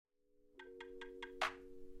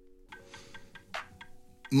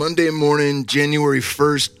Monday morning, January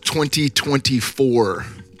 1st, 2024.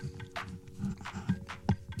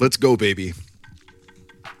 Let's go, baby.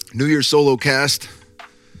 New Year's Solocast,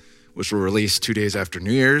 which will release 2 days after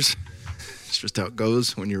New Year's. It's just how it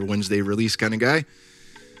goes when you're a Wednesday release kind of guy,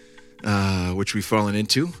 which we've fallen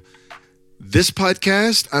into. This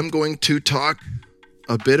podcast, I'm going to talk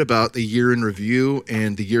a bit about the year in review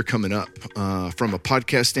and the year coming up from a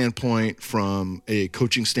podcast standpoint, from a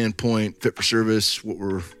coaching standpoint, fit for service, what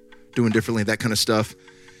we're doing differently, that kind of stuff.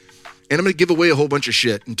 And I'm going to give away a whole bunch of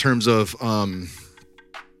shit in terms of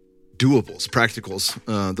doables,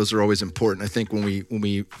 practicals. Those are always important. I think when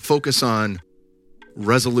we focus on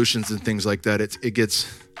resolutions and things like that, it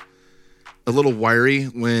gets a little wiry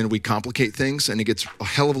when we complicate things, and it gets a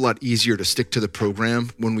hell of a lot easier to stick to the program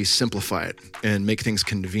when we simplify it and make things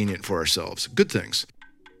convenient for ourselves. Good things.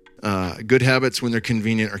 Good habits, when they're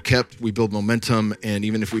convenient, are kept. We build momentum, and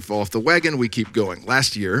even if we fall off the wagon, we keep going.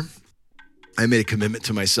 Last year, I made a commitment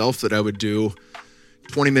to myself that I would do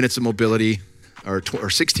 20 minutes of mobility or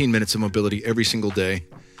 16 minutes of mobility every single day.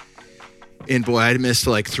 And boy, I missed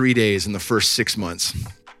like 3 days in the first 6 months.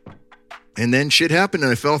 And then shit happened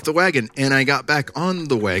and I fell off the wagon, and I got back on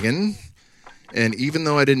the wagon. And even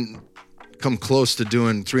though I didn't come close to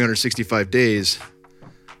doing 365 days,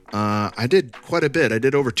 I did quite a bit. I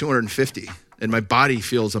did over 250, and my body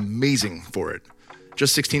feels amazing for it.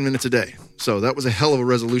 Just 16 minutes a day. So that was a hell of a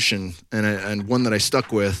resolution, and one that I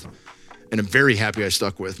stuck with, and I'm very happy I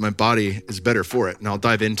stuck with. My body is better for it. And I'll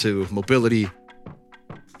dive into mobility.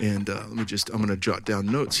 And I'm going to jot down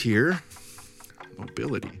notes here.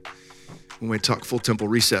 Mobility. When we talk full temple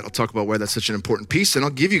reset, I'll talk about why that's such an important piece, and I'll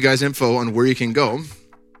give you guys info on where you can go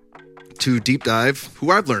to deep dive who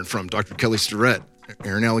I've learned from, Dr. Kelly Starrett,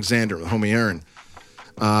 Aaron Alexander, the homie Aaron.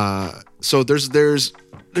 So there's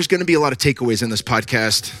going to be a lot of takeaways in this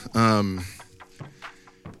podcast.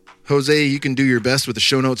 Jose, you can do your best with the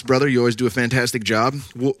show notes, brother. You always do a fantastic job.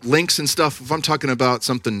 Links and stuff, if I'm talking about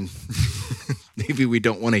something maybe we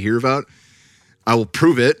don't want to hear about, I will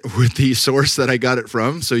prove it with the source that I got it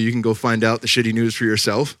from, so you can go find out the shitty news for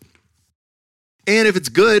yourself. And if it's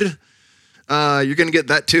good, you're going to get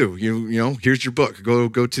that too. You know, here's your book. Go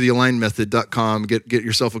to thealignmethod.com, get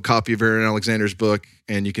yourself a copy of Aaron Alexander's book,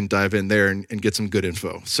 and you can dive in there and get some good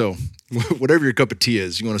info. So whatever your cup of tea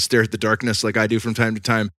is, you want to stare at the darkness like I do from time to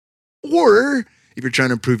time, or if you're trying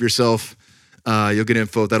to improve yourself, you'll get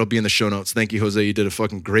info. That'll be in the show notes. Thank you, Jose. You did a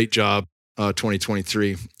fucking great job.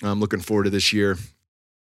 2023. I'm looking forward to this year.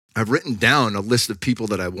 I've written down a list of people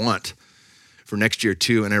that I want for next year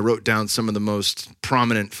too, and I wrote down some of the most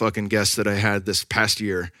prominent fucking guests that I had this past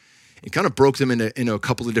year and kind of broke them into a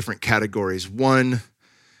couple of different categories. One,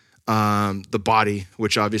 the body,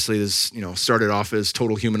 which obviously is, started off as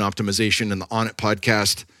Total Human Optimization and the On It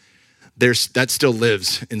podcast. That still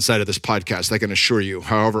lives inside of this podcast, I can assure you.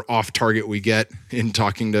 However off target we get in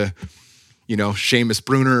talking to Seamus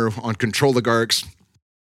Bruner on Control the Garks,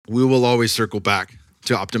 we will always circle back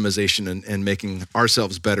to optimization and making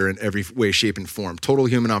ourselves better in every way, shape, and form. Total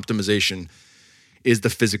human optimization is the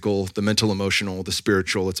physical, the mental, emotional, the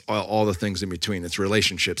spiritual. It's all the things in between. It's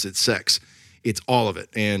relationships, it's sex, it's all of it.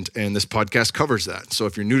 And this podcast covers that. So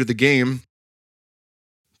if you're new to the game,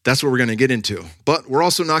 that's what we're going to get into. But we're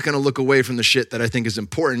also not going to look away from the shit that I think is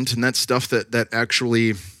important, and that's stuff that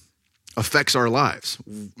actually affects our lives.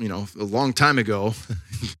 A long time ago,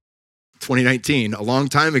 2019, a long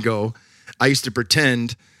time ago, I used to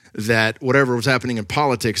pretend that whatever was happening in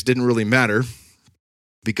politics didn't really matter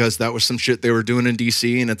because that was some shit they were doing in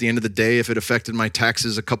DC. And at the end of the day, if it affected my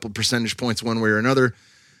taxes a couple percentage points one way or another,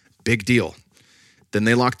 big deal. Then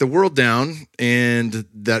they locked the world down, and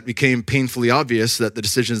that became painfully obvious that the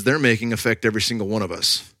decisions they're making affect every single one of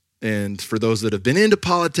us. And for those that have been into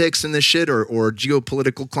politics and this shit or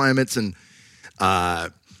geopolitical climates and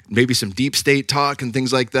maybe some deep state talk and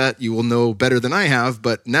things like that, you will know better than I have.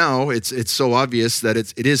 But now it's so obvious that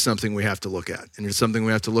it is something we have to look at. And it's something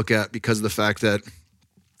we have to look at because of the fact that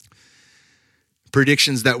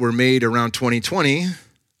predictions that were made around 2020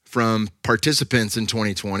 from participants in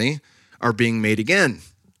 2020 are being made again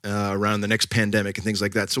around the next pandemic and things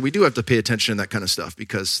like that. So we do have to pay attention to that kind of stuff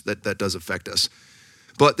because that does affect us.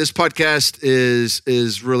 But this podcast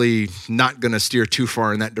is really not going to steer too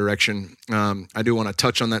far in that direction. I do want to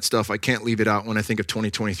touch on that stuff. I can't leave it out when I think of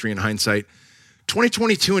 2023 in hindsight.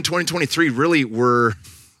 2022 and 2023 really were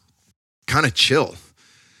kind of chill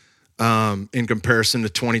in comparison to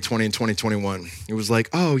 2020 and 2021. It was like,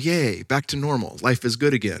 oh, yay, back to normal. Life is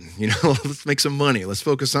good again. Let's make some money. Let's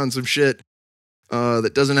focus on some shit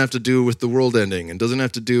that doesn't have to do with the world ending and doesn't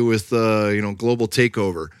have to do with, global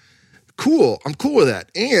takeover. Cool. I'm cool with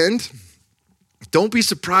that. And don't be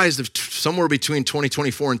surprised if somewhere between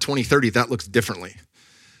 2024 and 2030, that looks differently.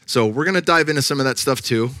 So we're going to dive into some of that stuff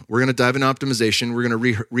too. We're going to dive into optimization. We're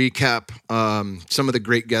going to recap some of the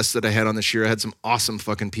great guests that I had on this year. I had some awesome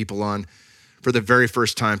fucking people on for the very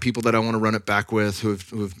first time, people that I want to run it back with who've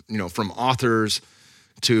from authors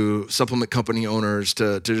to supplement company owners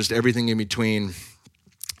to just everything in between.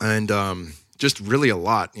 And just really a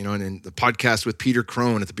lot, and in the podcast with Peter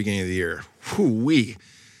Crone at the beginning of the year. Whoo-wee.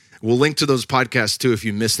 We'll link to those podcasts too if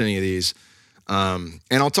you missed any of these. And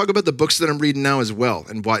I'll talk about the books that I'm reading now as well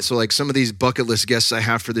and why. So like some of these bucket list guests I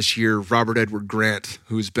have for this year, Robert Edward Grant,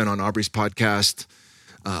 who's been on Aubrey's podcast,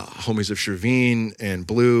 Homies of Shervine and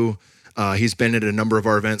Blue. He's been at a number of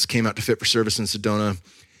our events, came out to Fit for Service in Sedona.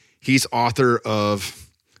 He's author of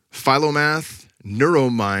Philomath,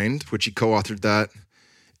 Neuromind, which he co-authored that,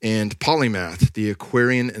 and Polymath, the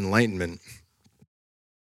Aquarian Enlightenment.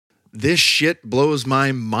 This shit blows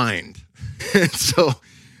my mind. So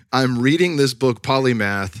I'm reading this book,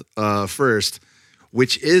 Polymath, first,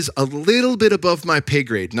 which is a little bit above my pay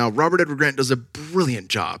grade. Now, Robert Edward Grant does a brilliant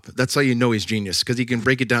job. That's how you know he's genius, because he can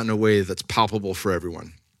break it down in a way that's palpable for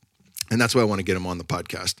everyone. And that's why I want to get him on the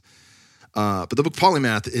podcast. But the book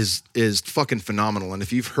Polymath is fucking phenomenal. And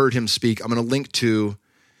if you've heard him speak, I'm going to link to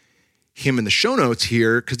him in the show notes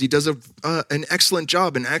here because he does an excellent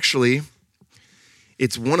job. And actually,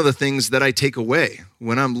 it's one of the things that I take away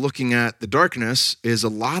when I'm looking at the darkness is a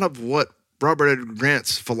lot of what Robert Edward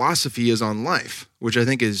Grant's philosophy is on life, which I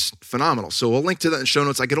think is phenomenal. So we'll link to that in the show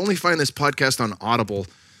notes. I could only find this podcast on Audible.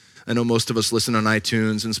 I know most of us listen on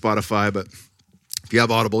iTunes and Spotify, but if you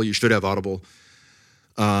have Audible, you should have Audible.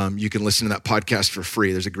 You can listen to that podcast for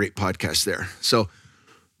free. There's a great podcast there. So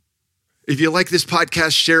if you like this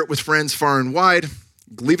podcast, share it with friends far and wide.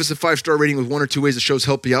 Leave us a 5-star rating with 1 or 2 ways the shows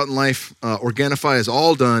help you out in life. Organifi is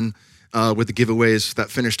all done with the giveaways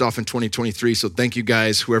that finished off in 2023. So thank you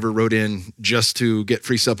guys, whoever wrote in just to get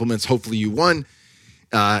free supplements. Hopefully you won.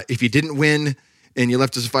 If you didn't win and you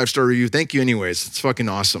left us a 5-star review, thank you anyways. It's fucking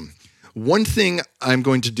awesome. One thing I'm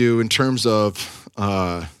going to do in terms of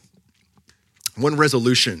one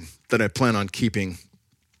resolution that I plan on keeping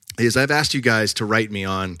is I've asked you guys to write me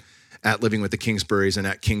on at Living with the Kingsburys and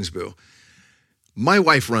at Kingsboo. My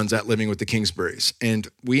wife runs at Living with the Kingsburys, and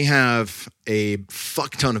we have a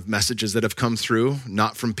fuck ton of messages that have come through,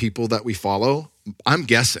 not from people that we follow. I'm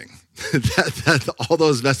guessing that all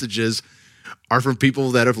those messages are from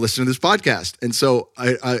people that have listened to this podcast. And so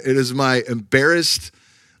it is my embarrassed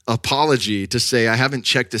apology to say I haven't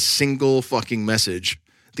checked a single fucking message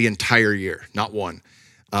the entire year, not one.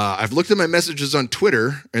 I've looked at my messages on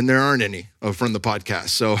Twitter, and there aren't any from the podcast.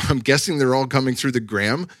 So I'm guessing they're all coming through the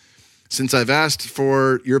gram since I've asked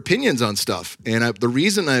for your opinions on stuff. And the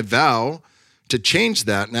reason I vow to change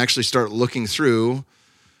that and actually start looking through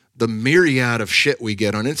the myriad of shit we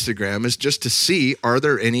get on Instagram is just to see, are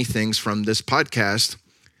there any things from this podcast,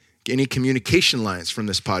 any communication lines from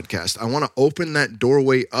this podcast? I want to open that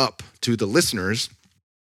doorway up to the listeners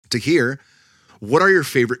to hear, what are your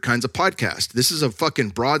favorite kinds of podcasts? This is a fucking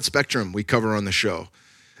broad spectrum we cover on the show.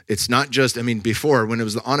 It's not just, before, when it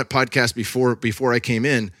was the On It podcast before I came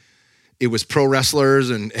in, it was pro wrestlers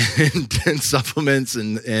and supplements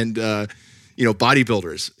and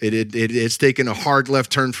bodybuilders. It's taken a hard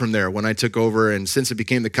left turn from there when I took over. And since it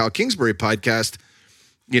became the Kyle Kingsbury podcast,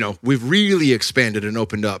 we've really expanded and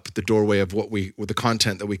opened up the doorway of with the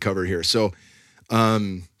content that we cover here. So,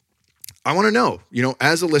 I want to know,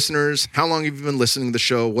 as a listeners, how long have you been listening to the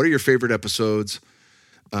show? What are your favorite episodes?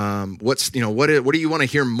 What do you want to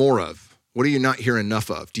hear more of? What do you not hear enough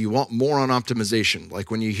of? Do you want more on optimization?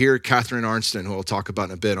 Like when you hear Catherine Arnston, who I'll talk about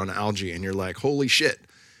in a bit, on algae, and you're like, holy shit,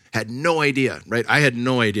 had no idea, right? I had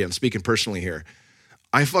no idea. I'm speaking personally here.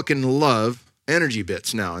 I fucking love Energy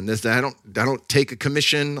Bits now. And I don't take a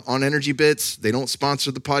commission on Energy Bits. They don't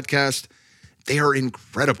sponsor the podcast. They are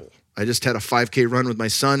incredible. I just had a 5K run with my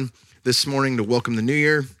son this morning to welcome the new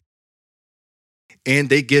year. And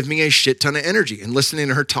they give me a shit ton of energy. And listening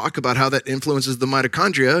to her talk about how that influences the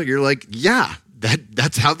mitochondria, you're like, yeah,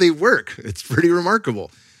 that's how they work. It's pretty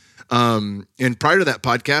remarkable. And prior to that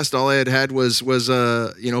podcast, all I had was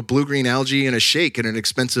blue-green algae in a shake in an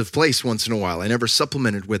expensive place once in a while. I never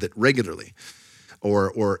supplemented with it regularly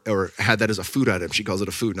or had that as a food item. She calls it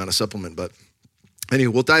a food, not a supplement. But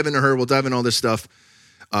anyway, we'll dive into her. We'll dive into all this stuff.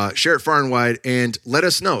 Share it far and wide and let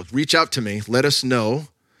us know. Reach out to me. Let us know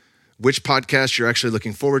which podcast you're actually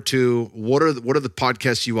looking forward to. What are the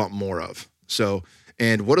podcasts you want more of? So,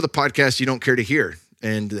 and what are the podcasts you don't care to hear?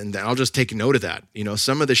 And I'll just take note of that.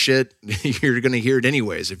 Some of the shit, you're going to hear it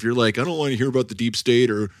anyways. If you're like, I don't want to hear about the deep state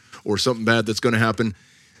or something bad that's going to happen.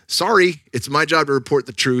 Sorry, it's my job to report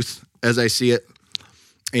the truth as I see it.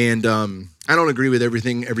 And I don't agree with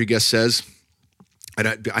everything every guest says.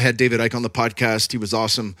 I had David Icke on the podcast. He was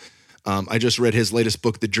awesome. I just read his latest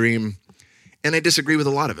book, The Dream, and I disagree with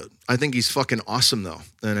a lot of it. I think he's fucking awesome, though,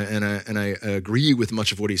 and I agree with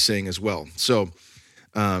much of what he's saying as well. So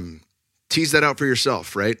tease that out for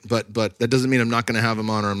yourself, right? But that doesn't mean I'm not going to have him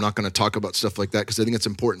on, or I'm not going to talk about stuff like that, because I think it's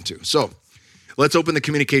important to. So let's open the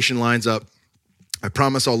communication lines up. I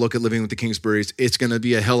promise I'll look at Living with the Kingsburys. It's going to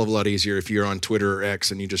be a hell of a lot easier if you're on Twitter or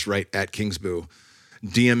X and you just write @Kingsboo.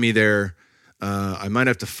 DM me there. I might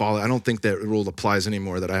have to follow. I don't think that rule applies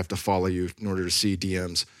anymore, that I have to follow you in order to see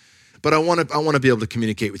DMs. But I want to be able to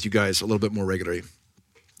communicate with you guys a little bit more regularly.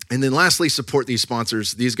 And then lastly, support these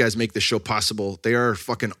sponsors. These guys make the show possible. They are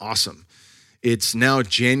fucking awesome. It's now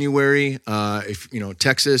January.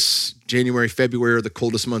 Texas, January, February are the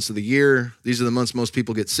coldest months of the year. These are the months most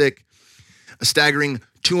people get sick. A staggering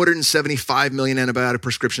 275 million antibiotic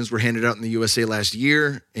prescriptions were handed out in the USA last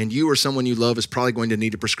year, and you or someone you love is probably going to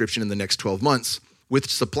need a prescription in the next 12 months. With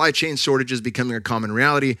supply chain shortages becoming a common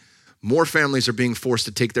reality, more families are being forced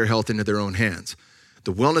to take their health into their own hands.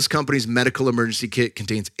 The Wellness Company's medical emergency kit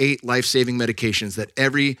contains 8 life-saving medications that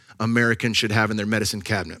every American should have in their medicine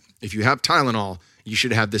cabinet. If you have Tylenol, you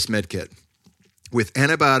should have this med kit. With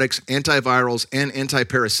antibiotics, antivirals, and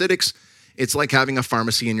antiparasitics, it's like having a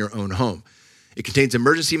pharmacy in your own home. It contains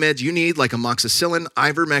emergency meds you need like amoxicillin,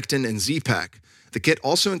 ivermectin, and Z-Pak. The kit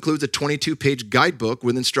also includes a 22-page guidebook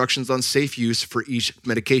with instructions on safe use for each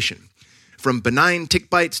medication. From benign tick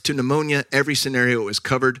bites to pneumonia, every scenario is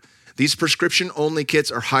covered. These prescription-only kits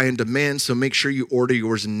are high in demand, so make sure you order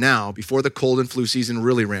yours now before the cold and flu season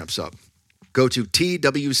really ramps up. Go to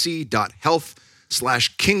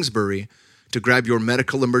twc.health/Kingsbury to grab your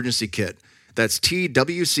medical emergency kit. That's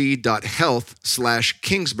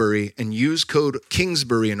twc.health/Kingsbury and use code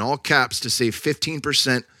Kingsbury in all caps to save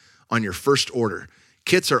 15% on your first order.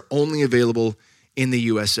 Kits are only available in the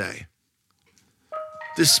USA.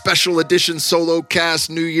 This special edition Solocast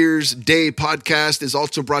New Year's Day podcast is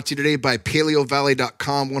also brought to you today by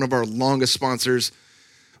PaleoValley.com, one of our longest sponsors.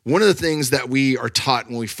 One of the things that we are taught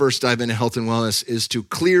when we first dive into health and wellness is to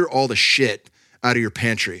clear all the shit out of your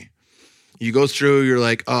pantry. You go through, you're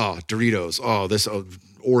like, oh, Doritos,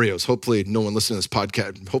 Oreos. Hopefully no one listening to this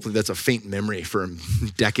podcast, hopefully that's a faint memory from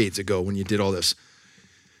decades ago when you did all this.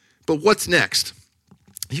 But what's next?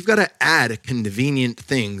 You've got to add convenient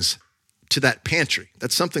things to that pantry.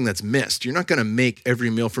 That's something that's missed. You're not going to make every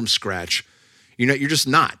meal from scratch. You're just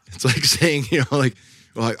not. It's like saying,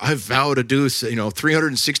 I vow to do,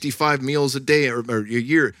 365 meals a day or a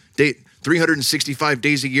year, 365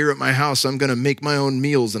 days a year at my house. I'm going to make my own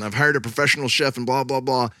meals, and I've hired a professional chef and blah, blah,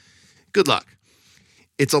 blah. Good luck.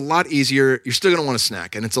 It's a lot easier. You're still going to want to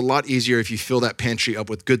snack, and it's a lot easier if you fill that pantry up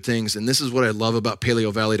with good things. And this is what I love about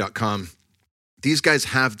PaleoValley.com. These guys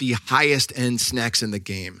have the highest end snacks in the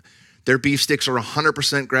game. Their beef sticks are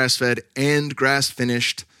 100% grass-fed and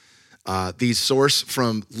grass-finished. These source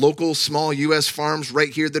from local small U.S. farms right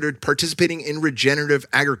here that are participating in regenerative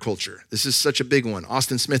agriculture. This is such a big one.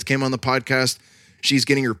 Austin Smith came on the podcast. She's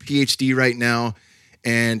getting her PhD right now,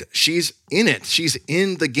 and she's in it. She's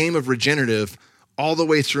in the game of regenerative all the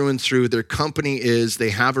way through and through. Their company they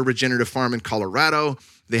have a regenerative farm in Colorado.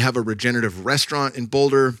 They have a regenerative restaurant in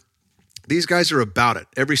Boulder. These guys are about it,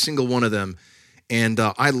 every single one of them. And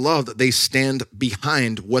I love that they stand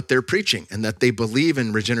behind what they're preaching and that they believe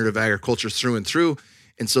in regenerative agriculture through and through.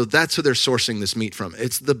 And so that's who they're sourcing this meat from.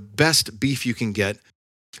 It's the best beef you can get.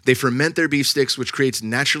 They ferment their beef sticks, which creates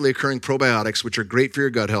naturally occurring probiotics, which are great for your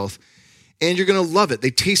gut health. And you're going to love it.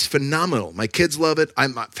 They taste phenomenal. My kids love it.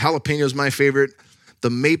 Jalapeno is my favorite. The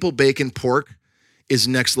maple bacon pork is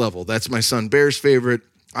next level. That's my son Bear's favorite.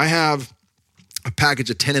 I have a package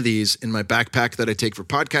of 10 of these in my backpack that I take for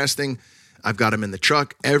podcasting. I've got them in the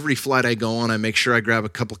truck. Every flight I go on, I make sure I grab a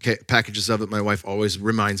couple packages of it. My wife always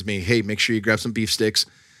reminds me, hey, make sure you grab some beef sticks.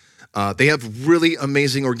 They have really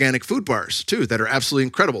amazing organic food bars, too, that are absolutely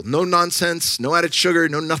incredible. No nonsense, no added sugar,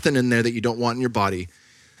 no nothing in there that you don't want in your body.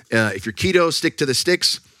 If you're keto, stick to the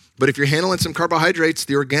sticks. But if you're handling some carbohydrates,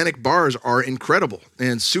 the organic bars are incredible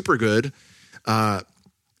and super good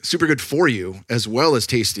for you as well as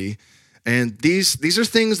tasty. And these are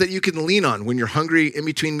things that you can lean on when you're hungry in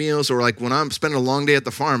between meals, or like when I'm spending a long day at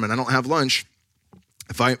the farm and I don't have lunch.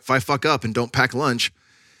 If I fuck up and don't pack lunch,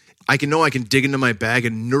 I can dig into my bag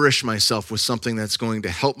and nourish myself with something that's going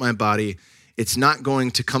to help my body. It's not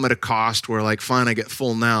going to come at a cost where like, fine, I get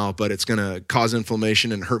full now, but it's going to cause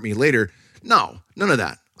inflammation and hurt me later. No, none of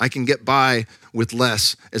that. I can get by with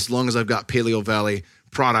less as long as I've got Paleo Valley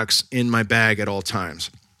products in my bag at all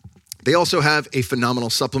times. They also have a phenomenal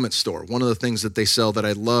supplement store. One of the things that they sell that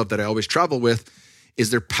I love, that I always travel with, is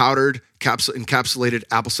their powdered encapsulated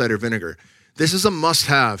apple cider vinegar. This is a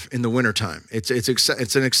must-have in the wintertime. It's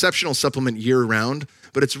an exceptional supplement year-round,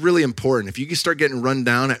 but it's really important. If you can start getting run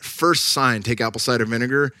down at first sign, take apple cider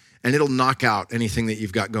vinegar, and it'll knock out anything that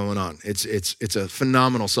you've got going on. It's a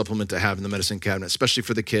phenomenal supplement to have in the medicine cabinet, especially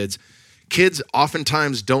for the kids. Kids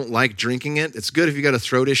oftentimes don't like drinking it. It's good if you got a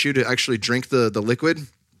throat issue to actually drink the liquid,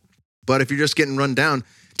 but if you're just getting run down,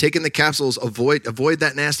 taking the capsules, avoid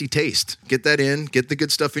that nasty taste. Get that in, get the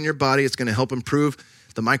good stuff in your body. It's going to help improve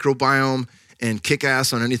the microbiome and kick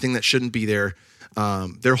ass on anything that shouldn't be there.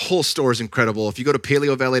 Their whole store is incredible. If you go to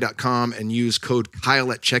paleovalley.com and use code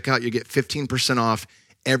Kyle at checkout, you get 15% off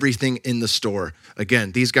everything in the store.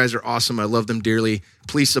 Again, these guys are awesome. I love them dearly.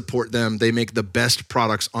 Please support them. They make the best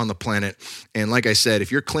products on the planet. And like I said,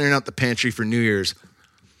 if you're clearing out the pantry for New Year's,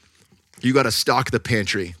 you got to stock the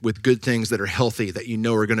pantry with good things that are healthy, that you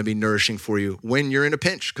know are going to be nourishing for you when you're in a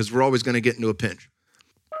pinch, because we're always going to get into a pinch.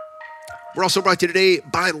 We're also brought to you today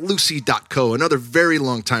by Lucy.co, another very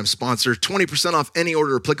long time sponsor. 20% off any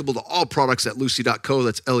order applicable to all products at Lucy.co.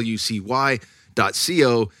 That's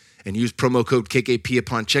Lucy.co. And use promo code KKP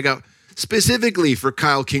upon checkout. Specifically for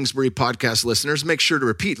Kyle Kingsbury podcast listeners, make sure to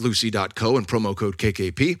repeat Lucy.co and promo code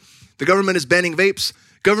KKP. The government is banning vapes.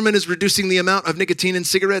 Government is reducing the amount of nicotine in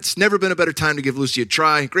cigarettes. Never been a better time to give Lucy a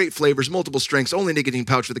try. Great flavors, multiple strengths, only nicotine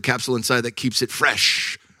pouch with a capsule inside that keeps it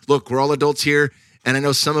fresh. Look, we're all adults here, and I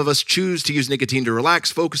know some of us choose to use nicotine to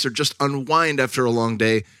relax, focus, or just unwind after a long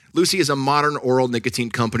day. Lucy is a modern oral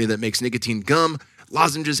nicotine company that makes nicotine gum,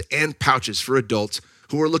 lozenges, and pouches for adults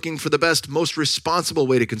who are looking for the best, most responsible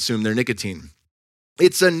way to consume their nicotine.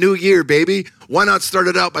 It's a new year, baby. Why not start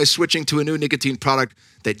it out by switching to a new nicotine product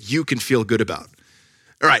that you can feel good about?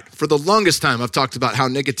 All right, for the longest time, I've talked about how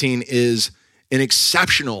nicotine is an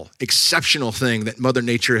exceptional thing that Mother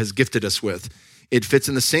Nature has gifted us with. It fits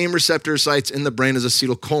in the same receptor sites in the brain as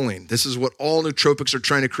acetylcholine. This is what all nootropics are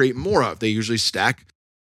trying to create more of. They usually stack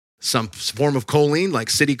some form of choline, like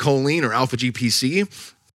citicholine or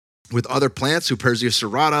alpha-GPC, with other plants, Huperzia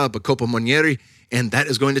serrata, Bacopa monnieri, and that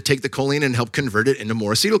is going to take the choline and help convert it into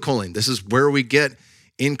more acetylcholine. This is where we get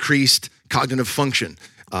increased cognitive function.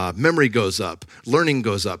 Memory goes up, learning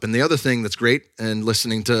goes up. And the other thing that's great, and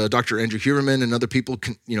listening to Dr. Andrew Huberman and other people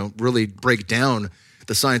can, really break down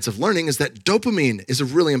the science of learning, is that dopamine is a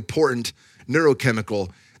really important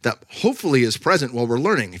neurochemical that hopefully is present while we're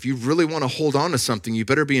learning. If you really want to hold on to something, you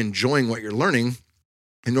better be enjoying what you're learning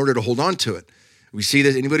in order to hold on to it. We see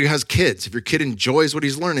that anybody who has kids, if your kid enjoys what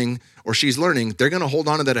he's learning or she's learning, they're going to hold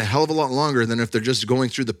on to that a hell of a lot longer than if they're just going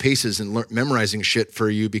through the paces and memorizing shit for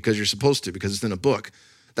you because you're supposed to, because it's in a book.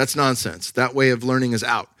 That's nonsense. That way of learning is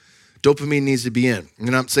out. Dopamine needs to be in. I'm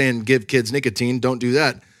not saying give kids nicotine. Don't do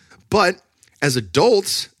that. But as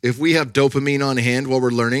adults, if we have dopamine on hand while we're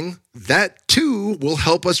learning, that too will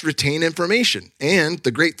help us retain information. And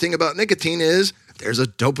the great thing about nicotine is there's a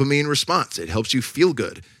dopamine response. It helps you feel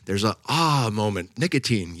good. There's a moment.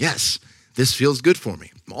 Nicotine, yes, this feels good for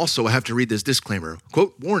me. Also, I have to read this disclaimer.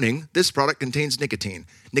 Quote, warning, this product contains nicotine.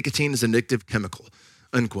 Nicotine is an addictive chemical,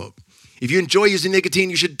 unquote. If you enjoy using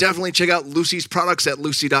nicotine, you should definitely check out Lucy's products at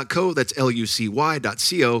Lucy.co. That's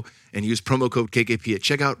Lucy.co, and use promo code KKP at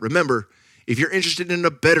checkout. Remember, if you're interested in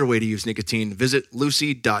a better way to use nicotine, visit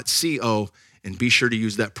Lucy.co and be sure to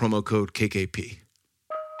use that promo code KKP.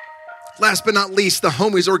 Last but not least, the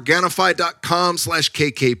homies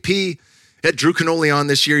Organifi.com/KKP. Had Drew Canoli on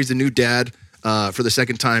this year. He's a new dad for the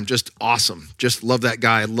second time. Just awesome. Just love that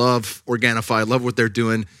guy. Love Organifi. Love what they're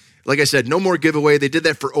doing. Like I said, no more giveaway. They did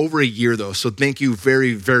that for over a year, though. So thank you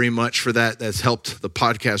very, very much for that. That's helped the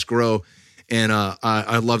podcast grow. And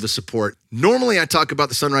I love the support. Normally, I talk about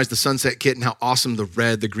the Sunrise to Sunset Kit and how awesome the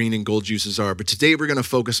red, the green, and gold juices are. But today, we're going to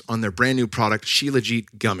focus on their brand new product, Shilajit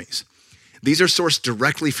Gummies. These are sourced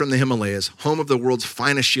directly from the Himalayas, home of the world's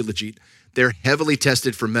finest Shilajit. They're heavily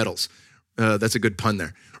tested for metals. That's a good pun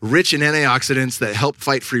there. Rich in antioxidants that help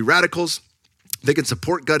fight free radicals. They can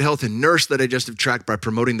support gut health and nourish the digestive tract by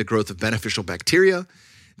promoting the growth of beneficial bacteria.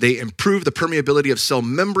 They improve the permeability of cell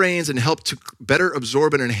membranes and help to better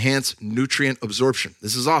absorb and enhance nutrient absorption.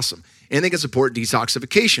 This is awesome. And they can support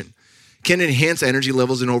detoxification. Can enhance energy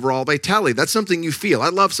levels and overall vitality. That's something you feel. I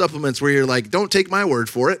love supplements where you're like, don't take my word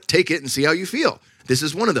for it. Take it and see how you feel. This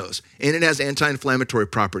is one of those. And it has anti-inflammatory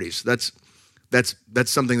properties. That's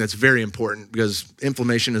something that's very important because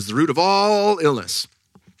inflammation is the root of all illness,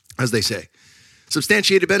 as they say.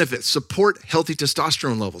 Substantiated benefits, support healthy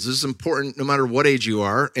testosterone levels. This is important no matter what age you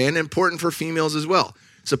are and important for females as well.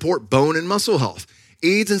 Support bone and muscle health,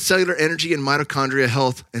 aids in cellular energy and mitochondria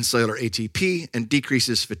health and cellular ATP, and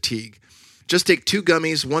decreases fatigue. Just take 2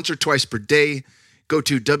 gummies once or twice per day. go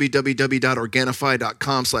to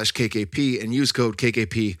www.organifi.com/KKP and use code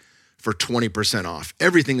KKP for 20% off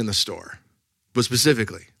everything in the store, but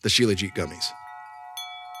specifically the Shilajit gummies.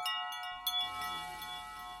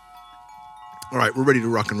 All right, we're ready to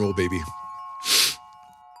rock and roll, baby.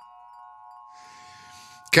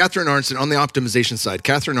 Catherine Arnston, on the optimization side,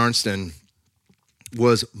 Catherine Arnston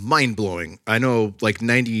was mind-blowing. I know like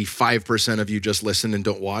 95% of you just listen and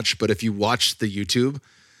don't watch, but if you watch the YouTube,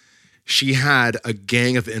 she had a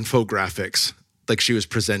gang of infographics like she was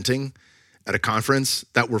presenting at a conference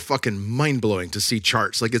that were fucking mind-blowing to see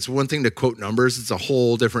charts. Like, it's one thing to quote numbers. It's a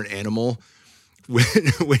whole different animal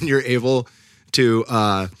when you're able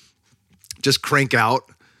to just crank out,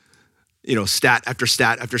 stat after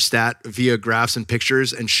stat after stat via graphs and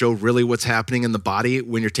pictures and show really what's happening in the body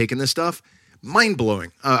when you're taking this stuff.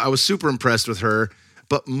 Mind-blowing. I was super impressed with her.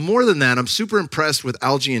 But more than that, I'm super impressed with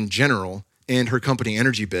Algie in general and her company,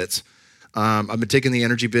 Energy Bits. I've been taking the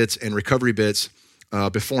Energy Bits and Recovery Bits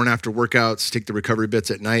before and after workouts, take the Recovery Bits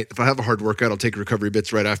at night. If I have a hard workout, I'll take Recovery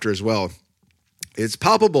Bits right after as well. It's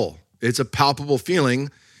palpable. It's a palpable feeling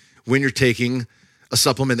when you're taking a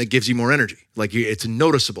supplement that gives you more energy. Like, it's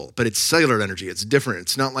noticeable, but it's cellular energy. It's different.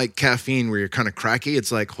 It's not like caffeine where you're kind of cracky.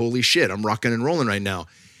 It's like, holy shit, I'm rocking and rolling right now.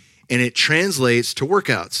 And it translates to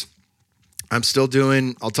workouts. I'm still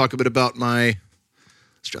doing, I'll talk a bit about let's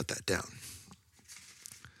jot that down.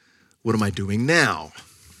 What am I doing now?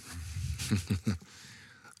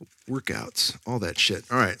 Workouts, all that shit.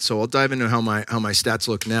 All right, so I'll dive into how my stats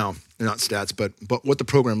look now. Not stats, but what the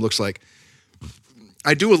program looks like.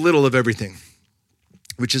 I do a little of everything,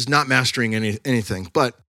 which is not mastering anything,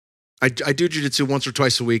 but I do jiu-jitsu once or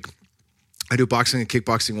twice a week. I do boxing and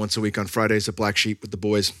kickboxing once a week on Fridays at Black Sheep with the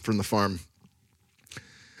boys from the farm.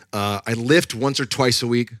 I lift once or twice a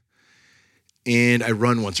week, and I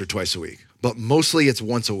run once or twice a week. But mostly it's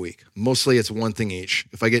once a week. Mostly it's one thing each.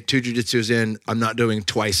 If I get 2 jiu-jitsus in, I'm not doing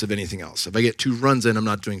twice of anything else. If I get 2 runs in, I'm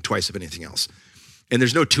not doing twice of anything else. And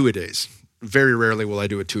there's no 2-a-days. Very rarely will I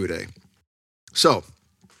do a 2-a-day. So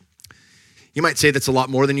you might say that's a lot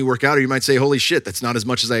more than you work out, or you might say, holy shit, that's not as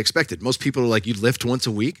much as I expected. Most people are like, you lift once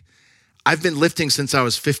a week? I've been lifting since I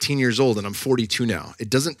was 15 years old, and I'm 42 now. It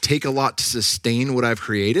doesn't take a lot to sustain what I've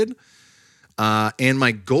created, and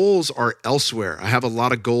my goals are elsewhere. I have a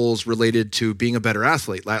lot of goals related to being a better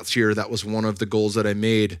athlete. Last year, that was one of the goals that I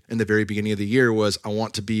made in the very beginning of the year was I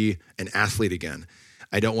want to be an athlete again.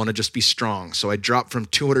 I don't want to just be strong. So I dropped from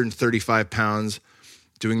 235 pounds,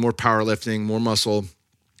 doing more powerlifting, more muscle,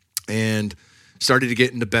 and started to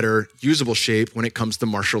get into better usable shape when it comes to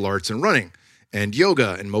martial arts and running and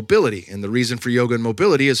yoga and mobility. And the reason for yoga and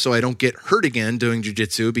mobility is so I don't get hurt again doing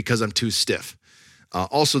jiu-jitsu because I'm too stiff.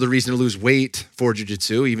 Also, the reason to lose weight for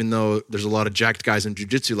jiu-jitsu, even though there's a lot of jacked guys in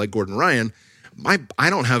jiu-jitsu like Gordon Ryan, I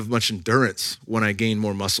don't have much endurance when I gain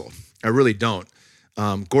more muscle. I really don't.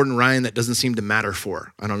 Gordon Ryan, that doesn't seem to matter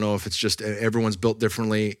for. I don't know if it's just everyone's built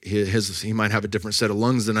differently. He might have a different set of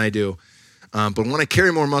lungs than I do. But when I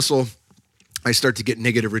carry more muscle, I start to get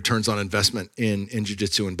negative returns on investment in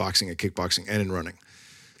jiu-jitsu and boxing and kickboxing and in running.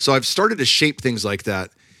 So I've started to shape things like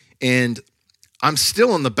that. And I'm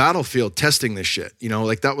still on the battlefield testing this shit.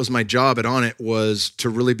 Like that was my job at On It, was to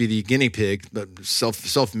really be the guinea pig, the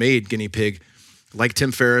self-made guinea pig, like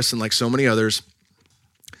Tim Ferriss and like so many others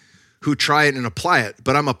who try it and apply it.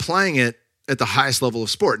 But I'm applying it at the highest level of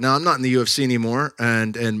sport. Now, I'm not in the UFC anymore,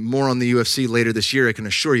 and more on the UFC later this year, I can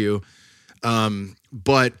assure you.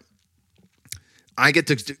 But I get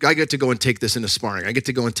to go and take this into sparring. I get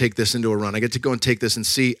to go and take this into a run. I get to go and take this and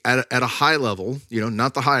see at a high level,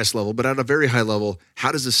 not the highest level, but at a very high level,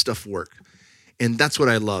 how does this stuff work? And that's what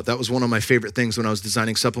I love. That was one of my favorite things when I was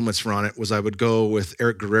designing supplements for On It, was I would go with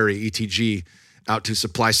Eric Guerreri, ETG, out to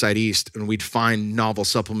Supply Side East, and we'd find novel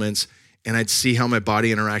supplements, and I'd see how my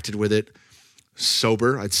body interacted with it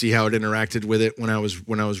sober. I'd see how it interacted with it when I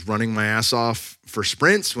was running my ass off for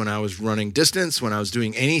sprints, when I was running distance, when I was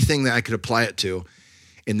doing anything that I could apply it to,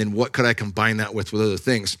 and then what could I combine that with other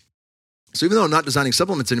things. So even though I'm not designing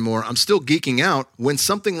supplements anymore, I'm still geeking out when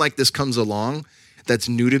something like this comes along that's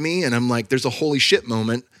new to me, and I'm like, there's a holy shit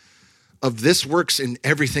moment of this works in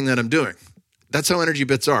everything that I'm doing. That's how Energy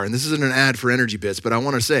Bits are. And this isn't an ad for Energy Bits, but I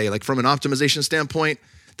want to say, like, from an optimization standpoint,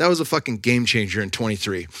 that was a fucking game changer in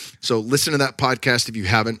 23. So listen to that podcast if you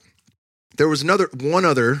haven't. There was one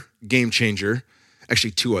other game changer,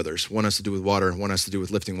 actually 2 others. One has to do with water, one has to do with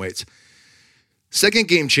lifting weights. Second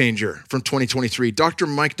game changer from 2023, Dr.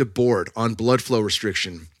 Mike DeBoard on blood flow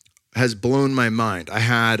restriction has blown my mind. I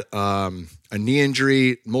had a knee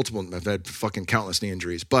injury, I've had fucking countless knee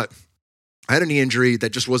injuries, but I had a knee injury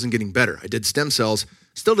that just wasn't getting better. I did stem cells,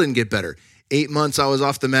 still didn't get better. 8 months I was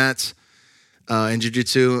off the mats. in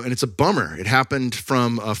jiu-jitsu, and it's a bummer. It happened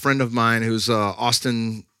from a friend of mine who's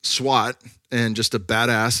Austin SWAT and just a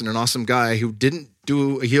badass and an awesome guy who didn't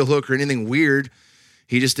do a heel hook or anything weird.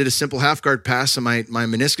 He just did a simple half guard pass, and my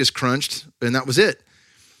meniscus crunched, and that was it.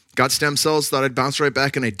 Got stem cells, thought I'd bounce right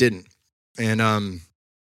back, and I didn't. And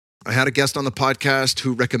I had a guest on the podcast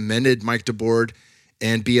who recommended Mike DeBoard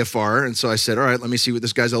and BFR. And so I said, all right, let me see what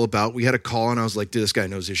this guy's all about. We had a call, and I was like, dude, this guy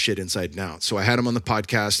knows his shit inside and out. So I had him on the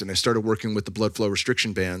podcast, and I started working with the blood flow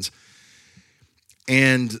restriction bands.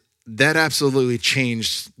 And that absolutely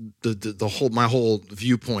changed my whole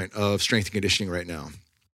viewpoint of strength and conditioning right now.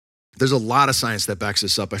 There's a lot of science that backs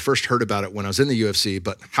this up. I first heard about it when I was in the UFC,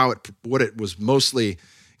 but what it was mostly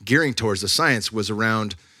gearing towards, the science was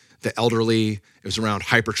around the elderly, it was around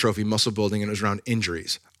hypertrophy, muscle building, and it was around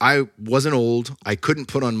injuries. I wasn't old, I couldn't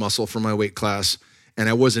put on muscle for my weight class, and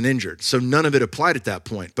I wasn't injured. So none of it applied at that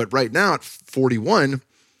point. But right now at 41,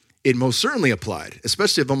 it most certainly applied,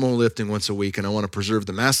 especially if I'm only lifting once a week and I want to preserve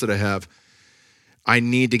the mass that I have. I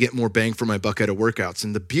need to get more bang for my buck out of workouts.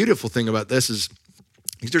 And the beautiful thing about this is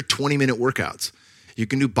these are 20-minute workouts. You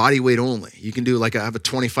can do body weight only. You can do I have a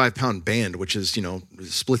 25-pound band, which is,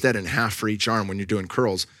 split that in half for each arm when you're doing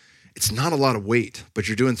curls. It's not a lot of weight, but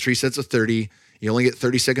you're doing 3 sets of 30. You only get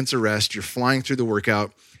 30 seconds of rest. You're flying through the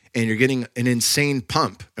workout, and you're getting an insane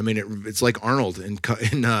pump. I mean, it's like Arnold in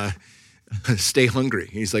Stay Hungry.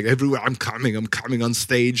 He's like, everywhere I'm coming on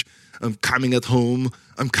stage. I'm coming at home.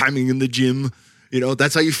 I'm coming in the gym.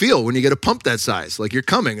 That's how you feel when you get a pump that size. Like you're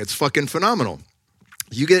coming. It's fucking phenomenal.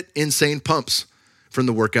 You get insane pumps from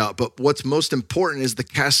the workout, but what's most important is the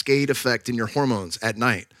cascade effect in your hormones at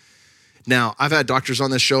night. Now, I've had doctors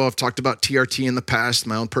on this show. I've talked about TRT in the past,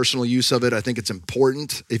 my own personal use of it. I think it's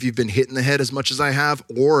important if you've been hit in the head as much as I have,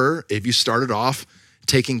 or if you started off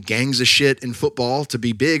taking gangs of shit in football to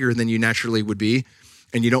be bigger than you naturally would be,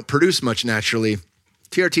 and you don't produce much naturally.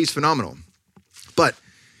 TRT is phenomenal. But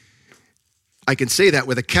I can say that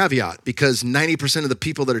with a caveat, because 90% of the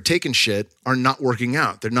people that are taking shit are not working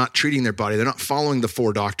out. They're not treating their body. They're not following the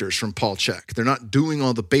 4 doctors from Paul Chek. They're not doing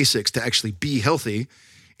all the basics to actually be healthy.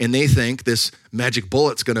 And they think this magic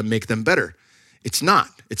bullet's going to make them better. It's not.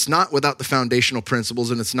 It's not without the foundational principles,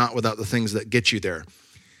 and it's not without the things that get you there.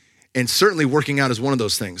 And certainly working out is one of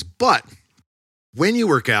those things. But when you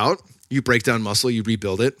work out, you break down muscle, you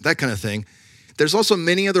rebuild it, that kind of thing. There's also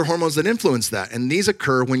many other hormones that influence that, and these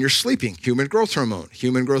occur when you're sleeping. Human growth hormone.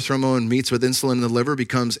 Human growth hormone meets with insulin in the liver,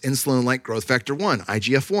 becomes insulin-like growth factor 1,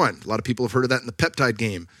 IGF-1. A lot of people have heard of that in the peptide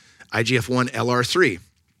game. IGF-1 LR3.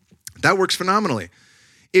 That works phenomenally.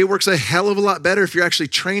 It works a hell of a lot better if you're actually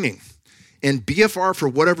training. And BFR, for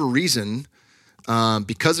whatever reason,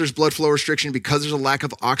 because there's blood flow restriction, because there's a lack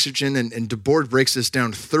of oxygen, and DeBoard breaks this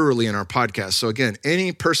down thoroughly in our podcast. So again,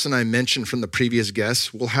 any person I mentioned from the previous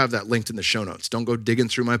guests, we'll have that linked in the show notes. Don't go digging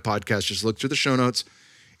through my podcast. Just look through the show notes,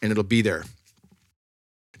 and it'll be there.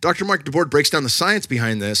 Dr. Mark DeBoard breaks down the science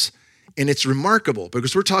behind this, and it's remarkable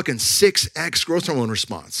because we're talking 6x growth hormone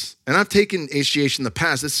response. And I've taken HGH in the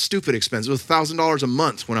past. It's stupid expensive. It was $1,000 a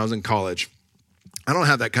month when I was in college. I don't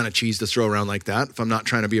have that kind of cheese to throw around like that if I'm not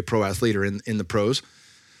trying to be a pro athlete or in the pros.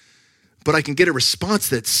 But I can get a response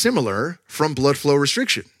that's similar from blood flow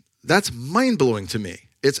restriction. That's mind-blowing to me.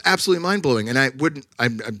 It's absolutely mind-blowing. And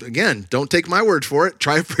again, don't take my word for it.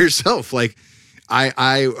 Try it for yourself.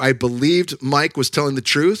 I believed Mike was telling the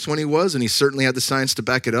truth when he was, and he certainly had the science to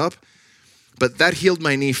back it up. But that healed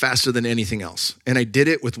my knee faster than anything else. And I did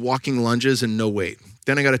it with walking lunges and no weight.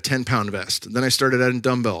 Then I got a 10-pound vest. Then I started adding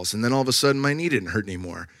dumbbells. And then all of a sudden, my knee didn't hurt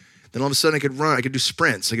anymore. Then all of a sudden, I could run. I could do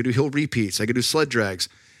sprints. I could do hill repeats. I could do sled drags.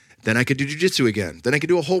 Then I could do jiu-jitsu again. Then I could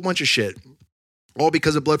do a whole bunch of shit. All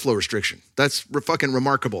because of blood flow restriction. That's fucking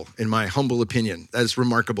remarkable, in my humble opinion. That is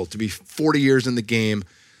remarkable to be 40 years in the game,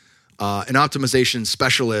 an optimization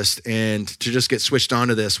specialist, and to just get switched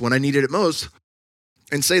onto this when I needed it most.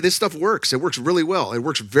 And say this stuff works. It works really well. It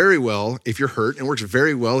works very well if you're hurt. It works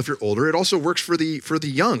very well if you're older. It also works for the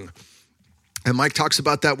young. And Mike talks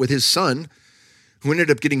about that with his son, who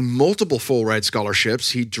ended up getting multiple full ride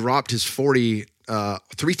scholarships. He dropped his 40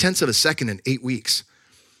 3/10 of a second in 8 weeks.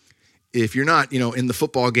 If you're not, in the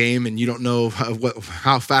football game and you don't know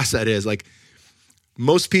how fast that is, like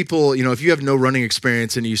most people, if you have no running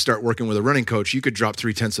experience and you start working with a running coach, you could drop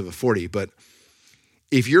 3/10 of a 40. But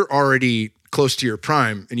if you're already close to your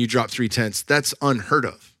prime and you drop 3/10, that's unheard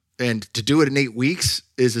of. And to do it in 8 weeks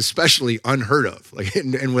is especially unheard of.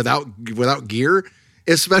 And without gear,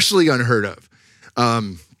 especially unheard of.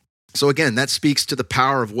 So again, that speaks to the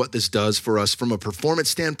power of what this does for us from a performance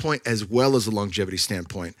standpoint as well as a longevity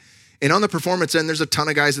standpoint. And on the performance end, there's a ton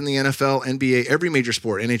of guys in the NFL, NBA, every major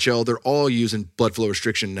sport, NHL, they're all using blood flow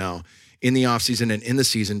restriction now in the off season and in the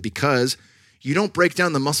season, because you don't break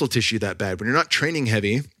down the muscle tissue that bad. When you're not training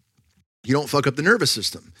heavy, you don't fuck up the nervous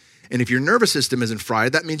system. And if your nervous system isn't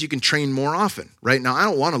fried, that means you can train more often, right? Now, I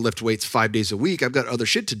don't want to lift weights 5 days a week. I've got other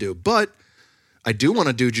shit to do, but I do want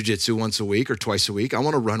to do jiu-jitsu once a week or twice a week. I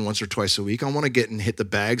want to run once or twice a week. I want to get and hit the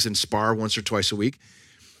bags and spar once or twice a week.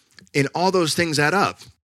 And all those things add up.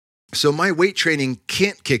 So my weight training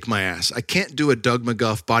can't kick my ass. I can't do a Doug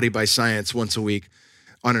McGuff Body by Science once a week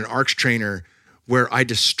on an arch trainer where I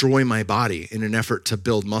destroy my body in an effort to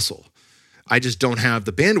build muscle. I just don't have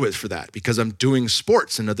the bandwidth for that because I'm doing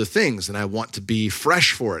sports and other things, and I want to be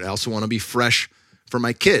fresh for it. I also want to be fresh for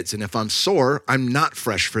my kids. And if I'm sore, I'm not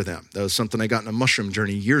fresh for them. That was something I got in a mushroom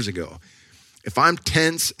journey years ago. If I'm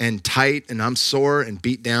tense and tight and I'm sore and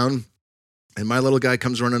beat down and my little guy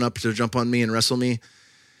comes running up to jump on me and wrestle me,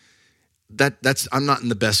 I'm not in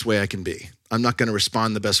the best way I can be. I'm not going to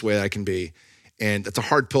respond the best way I can be. And it's a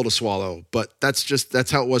hard pill to swallow, but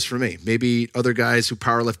that's how it was for me. Maybe other guys who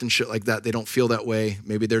powerlift and shit like that, they don't feel that way.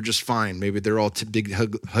 Maybe they're just fine. Maybe they're all big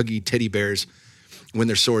huggy teddy bears when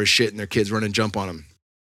they're sore as shit and their kids run and jump on them.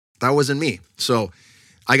 That wasn't me. So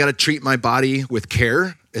I got to treat my body with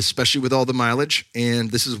care, especially with all the mileage. And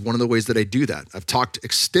this is one of the ways that I do that. I've talked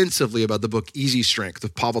extensively about the book Easy Strength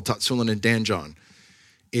with Pavel Tatsulin and Dan John.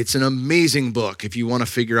 It's an amazing book if you want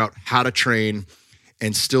to figure out how to train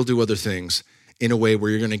and still do other things in a way where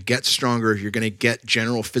you're going to get stronger, you're going to get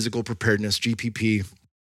general physical preparedness, GPP,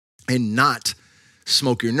 and not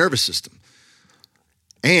smoke your nervous system.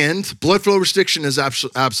 And blood flow restriction is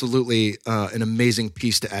absolutely an amazing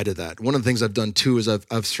piece to add to that. One of the things I've done too is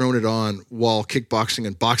I've thrown it on while kickboxing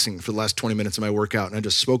and boxing for the last 20 minutes of my workout, and I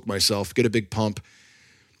just smoke myself, get a big pump,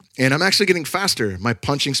 and I'm actually getting faster. My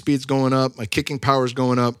punching speed's going up, my kicking power's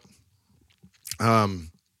going up.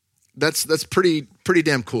 That's pretty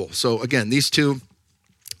damn cool. So again, these two,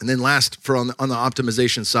 and then last on the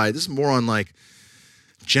optimization side, this is more on like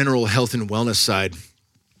general health and wellness side.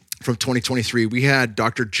 From 2023, we had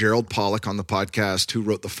Dr. Gerald Pollack on the podcast, who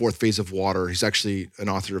wrote The Fourth Phase of Water. He's actually an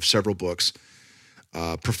author of several books,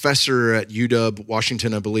 professor at UW,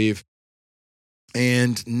 Washington, I believe.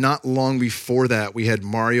 And not long before that, we had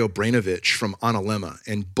Mario Brainovich from Analemma,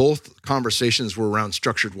 and both conversations were around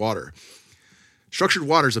structured water. Structured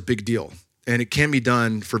water is a big deal, and it can be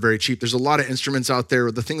done for very cheap. There's a lot of instruments out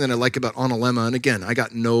there. The thing that I like about Analemma, and again, I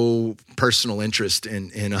got no personal interest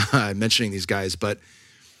in mentioning these guys, but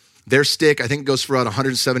their stick, I think, goes for about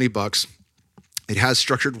 $170. It has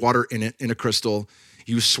structured water in it, in a crystal.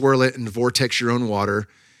 You swirl it and vortex your own water.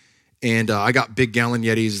 And I got big gallon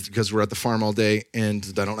Yetis because we're at the farm all day and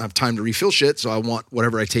I don't have time to refill shit. So I want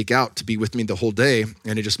whatever I take out to be with me the whole day.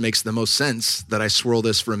 And it just makes the most sense that I swirl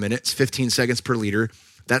this for a minute. It's 15 seconds per liter.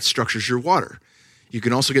 That structures your water. You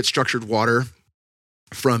can also get structured water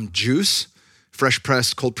from juice, fresh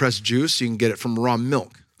pressed, cold pressed juice. You can get it from raw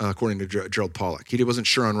milk. According to Gerald Pollack. He wasn't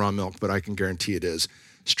sure on raw milk, but I can guarantee it is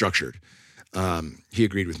structured. He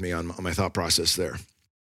agreed with me on my thought process there.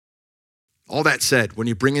 All that said, when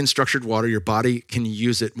you bring in structured water, your body can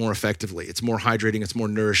use it more effectively. It's more hydrating. It's more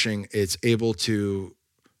nourishing. It's able to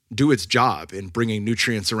do its job in bringing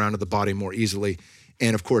nutrients around to the body more easily.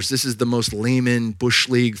 And of course, this is the most layman, bush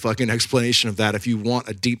league fucking explanation of that. If you want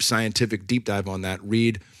a deep scientific deep dive on that,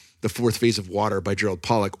 read The Fourth Phase of Water by Gerald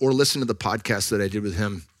Pollack, or listen to the podcast that I did with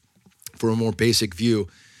him for a more basic view.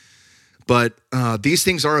 But these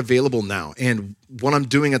things are available now. And what I'm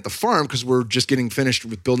doing at the farm, because we're just getting finished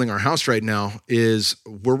with building our house right now, is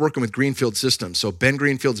we're working with Greenfield Systems. So Ben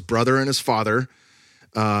Greenfield's brother and his father,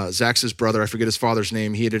 Zach's his brother, I forget his father's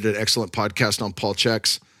name. He did an excellent podcast on Paul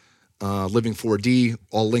Chek's Living 4D.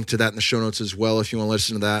 I'll link to that in the show notes as well if you want to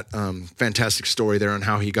listen to that. Fantastic story there on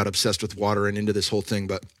how he got obsessed with water and into this whole thing.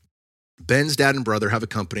 But Ben's dad and brother have a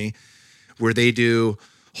company where they do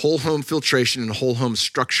whole home filtration and whole home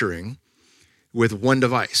structuring with one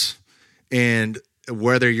device. And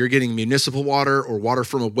whether you're getting municipal water or water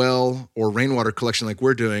from a well or rainwater collection like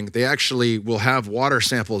we're doing, they actually will have water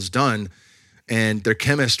samples done and their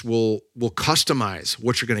chemist will customize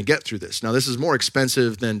what you're going to get through this. Now, this is more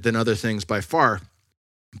expensive than other things by far,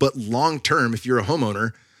 but long-term, if you're a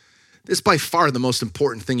homeowner, this is by far the most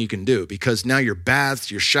important thing you can do because now your baths,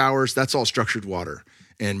 your showers, that's all structured water.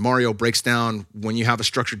 And Mario breaks down when you have a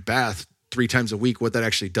structured bath 3 times a week, what that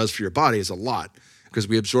actually does for your body is a lot because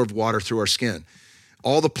we absorb water through our skin.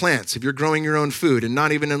 All the plants, if you're growing your own food and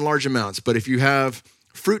not even in large amounts, but if you have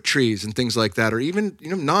fruit trees and things like that, or even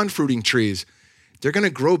non-fruiting trees, they're going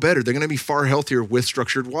to grow better. They're going to be far healthier with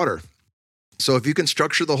structured water. So if you can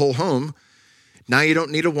structure the whole home, now you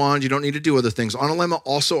don't need a wand. You don't need to do other things. Analemma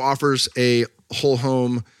also offers a whole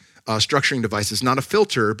home structuring device. It's not a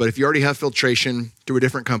filter, but if you already have filtration through a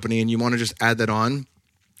different company and you want to just add that on,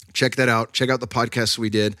 check that out. Check out the podcasts we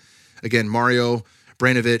did. Again, Mario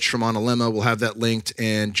Branovich from Analemma, we'll have that linked,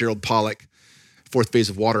 and Gerald Pollack, Fourth Phase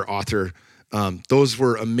of Water author. Those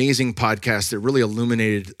were amazing podcasts that really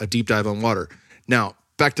illuminated a deep dive on water. Now,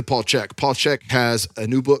 back to Paul Chek. Paul Chek has a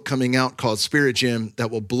new book coming out called Spirit Gym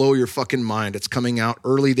that will blow your fucking mind. It's coming out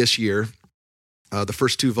early this year. The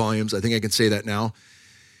first 2 volumes, I think I can say that now.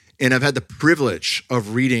 And I've had the privilege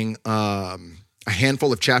of reading a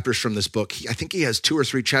handful of chapters from this book. I think he has 2 or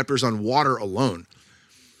 3 chapters on water alone.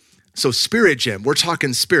 So Spirit Gym, we're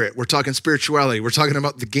talking spirit, we're talking spirituality, we're talking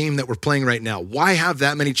about the game that we're playing right now. Why have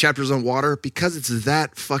that many chapters on water? Because it's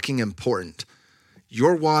that fucking important.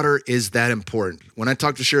 Your water is that important. When I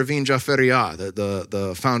talked to Sheravin Jaffariah,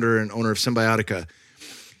 the founder and owner of Symbiotica,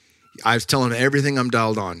 I was telling him everything I'm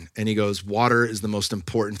dialed on. And he goes, water is the most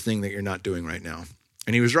important thing that you're not doing right now.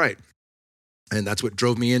 And he was right. And that's what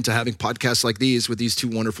drove me into having podcasts like these with these 2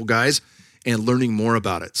 wonderful guys and learning more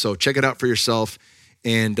about it. So check it out for yourself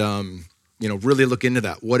and, really look into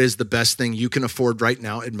that. What is the best thing you can afford right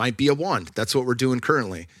now? It might be a wand. That's what we're doing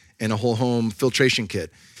currently, and a whole home filtration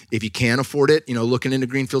kit. If you can't afford it, looking into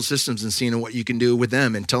Greenfield Systems and seeing what you can do with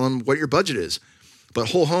them and tell them what your budget is. But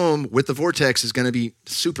whole home with the Vortex is going to be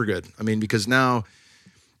super good. I mean, because now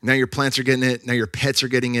your plants are getting it. Now your pets are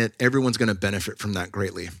getting it. Everyone's going to benefit from that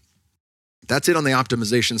greatly. That's it on the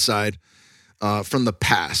optimization side from the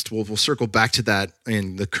past. We'll circle back to that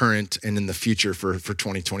in the current and in the future for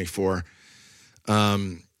 2024.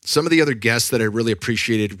 Some of the other guests that I really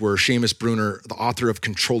appreciated were Seamus Bruner, the author of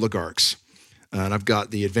Controligarchs. And I've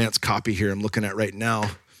got the advanced copy here I'm looking at right now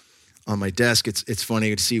on my desk. It's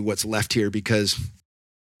funny to see what's left here because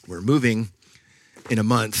we're moving in a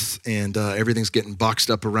month and everything's getting boxed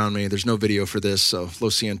up around me. There's no video for this, so lo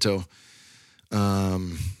siento.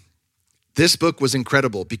 This book was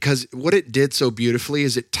incredible because what it did so beautifully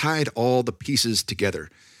is it tied all the pieces together.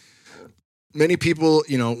 Many people,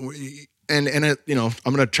 I'm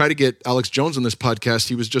going to try to get Alex Jones on this podcast.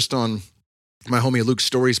 He was just on my homie Luke's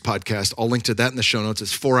Stories podcast. I'll link to that in the show notes.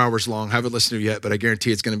 It's 4 hours long. Haven't listened to it yet, but I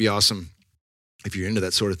guarantee it's going to be awesome if you're into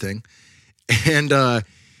that sort of thing. And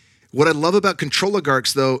what I love about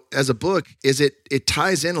Controligarchs, though, as a book, is it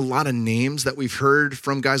ties in a lot of names that we've heard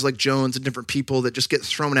from guys like Jones and different people that just get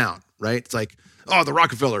thrown out, right? It's like, the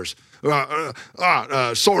Rockefellers,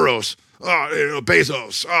 Soros,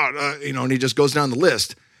 Bezos, and he just goes down the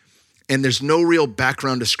list. And there's no real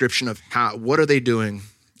background description of what are they doing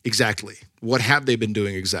exactly? What have they been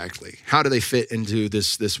doing exactly? How do they fit into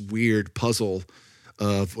this weird puzzle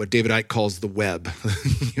of what David Icke calls the web?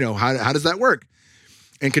 How does that work?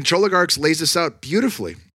 And Controligarchs lays this out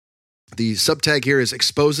beautifully. The subtag here is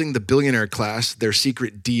exposing the billionaire class, their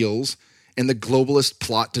secret deals, and the globalist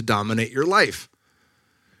plot to dominate your life.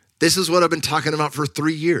 This is what I've been talking about for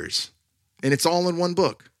 3 years. And it's all in one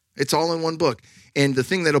book. It's all in one book. And the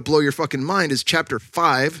thing that'll blow your fucking mind is chapter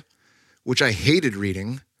 5, which I hated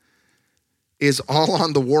reading, is all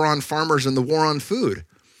on the war on farmers and the war on food.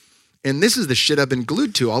 And this is the shit I've been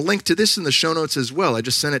glued to. I'll link to this in the show notes as well. I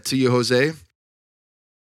just sent it to you, Jose.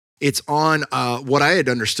 It's on what I had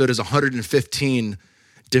understood as 115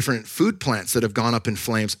 different food plants that have gone up in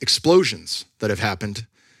flames, explosions that have happened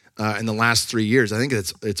in the last 3 years. I think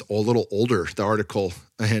it's a little older, the article,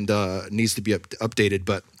 and needs to be updated.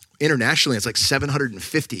 But internationally, it's like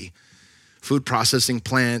 750 food processing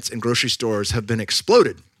plants and grocery stores have been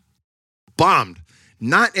exploded, bombed.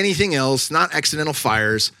 Not anything else, not accidental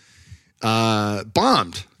fires,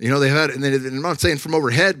 bombed. They've had, and I'm not saying from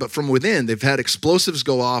overhead, but from within, they've had explosives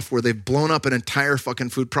go off where they've blown up an entire fucking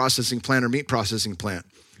food processing plant or meat processing plant.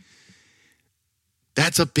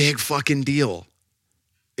 That's a big fucking deal.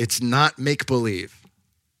 It's not make-believe.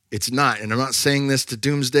 It's not. And I'm not saying this to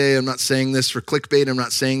doomsday. I'm not saying this for clickbait. I'm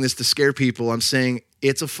not saying this to scare people. I'm saying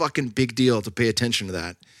it's a fucking big deal to pay attention to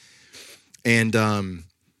that. And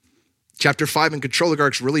chapter 5 in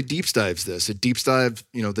Controligarchs really deep dives this. It deep dives,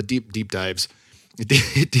 the deep dives.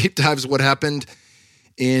 It deep dives what happened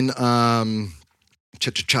in the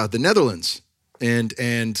Netherlands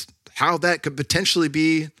and how that could potentially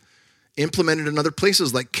be implemented in other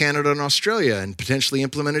places like Canada and Australia and potentially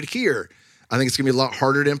implemented here. I think it's going to be a lot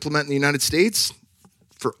harder to implement in the United States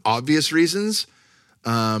for obvious reasons.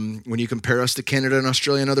 When you compare us to Canada and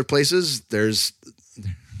Australia and other places, we're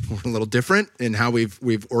a little different in how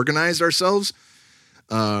we've organized ourselves,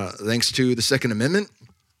 thanks to the Second Amendment.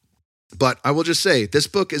 But I will just say, this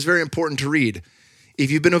book is very important to read.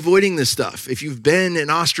 If you've been avoiding this stuff, if you've been an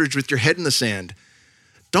ostrich with your head in the sand,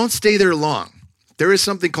 don't stay there long. There is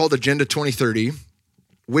something called Agenda 2030,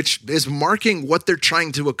 which is marking what they're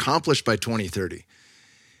trying to accomplish by 2030.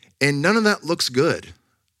 And none of that looks good.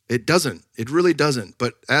 It doesn't. It really doesn't.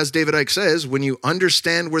 But as David Icke says, when you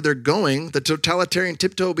understand where they're going, the totalitarian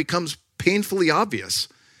tiptoe becomes painfully obvious.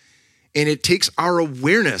 And it takes our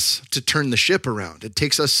awareness to turn the ship around. It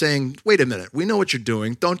takes us saying, wait a minute, we know what you're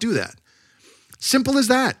doing. Don't do that. Simple as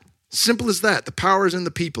that. Simple as that. The power is in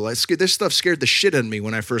the people. This stuff scared the shit out of me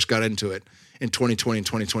when I first got into it in 2020 and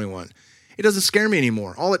 2021. It doesn't scare me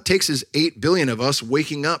anymore. All it takes is 8 billion of us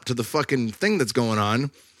waking up to the fucking thing that's going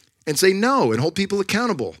on and say no and hold people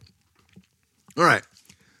accountable. All right.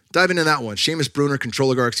 Dive into that one. Seamus Bruner, Control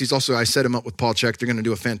Oligarchs. He's also, I set him up with Paul Chek. They're going to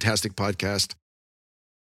do a fantastic podcast.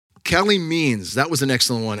 Callie Means, that was an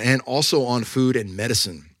excellent one. And also on food and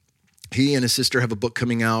medicine. He and his sister have a book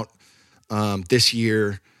coming out this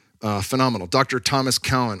year. Phenomenal. Dr. Thomas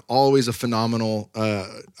Cowan, always a phenomenal,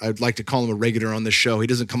 I'd like to call him a regular on this show. He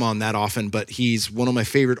doesn't come on that often, but he's one of my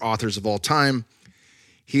favorite authors of all time.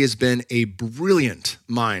 He has been a brilliant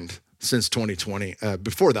mind since 2020,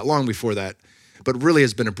 before that, long before that, but really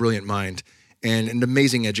has been a brilliant mind and an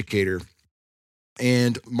amazing educator.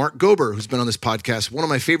 And Mark Gober, who's been on this podcast, one of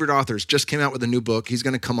my favorite authors, just came out with a new book. He's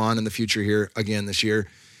going to come on in the future here again this year.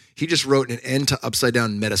 He just wrote An End to Upside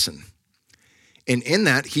Down Medicine. And in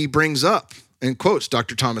that, he brings up and quotes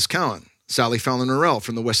Dr. Thomas Cowan, Sally Fallon Morell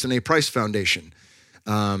from the Weston A. Price Foundation.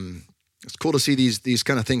 It's cool to see these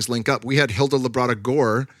kind of things link up. We had Hilda Labrada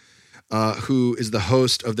Gore, who is the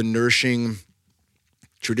host of the Nourishing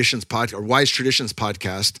Traditions podcast, or Wise Traditions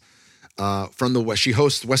podcast from the West. She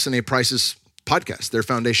hosts Weston A. Price's podcast, their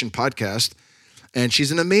foundation podcast. And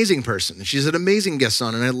she's an amazing person. And she's an amazing guest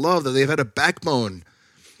on. And I love that they've had a backbone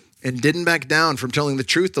and didn't back down from telling the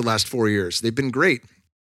truth the last 4 years. They've been great.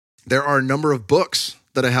 There are a number of books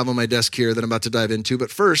that I have on my desk here that I'm about to dive into.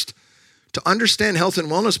 But first, to understand health and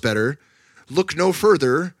wellness better, look no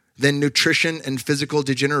further than Nutrition and Physical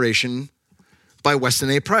Degeneration by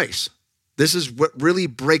Weston A. Price. This is what really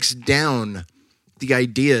breaks down the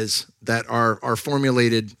ideas that are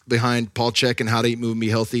formulated behind Paul Chek and How to Eat, Move, and Be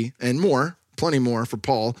Healthy, and more, plenty more for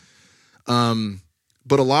Paul.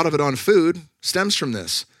 But a lot of it on food stems from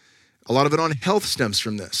this. A lot of it on health stems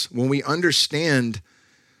from this. When we understand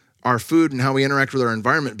our food and how we interact with our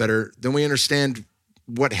environment better, then we understand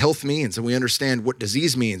what health means, and we understand what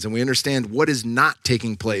disease means, and we understand what is not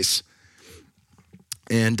taking place.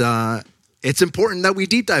 And it's important that we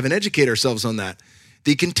deep dive and educate ourselves on that.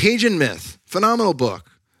 The Contagion Myth, phenomenal book.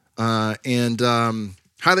 And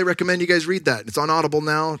highly recommend you guys read that. It's on Audible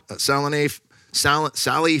now.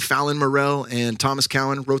 Sally Fallon Morell and Thomas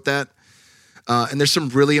Cowan wrote that. And there's some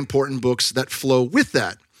really important books that flow with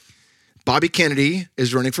that. Bobby Kennedy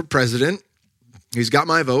is running for president. He's got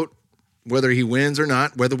my vote, whether he wins or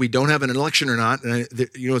not, whether we don't have an election or not. And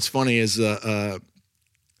what's funny is the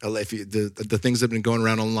things that have been going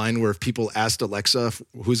around online where if people asked Alexa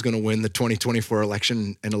who's going to win the 2024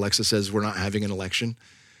 election, and Alexa says we're not having an election.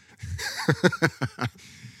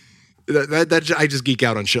 I just geek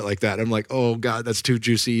out on shit like that. I'm like, oh God, that's too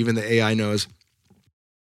juicy. Even the AI knows.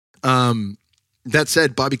 That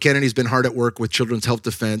said, Bobby Kennedy's been hard at work with Children's Health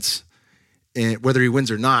Defense, and whether he wins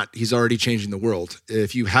or not, he's already changing the world.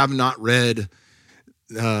 If you have not read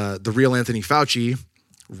The Real Anthony Fauci,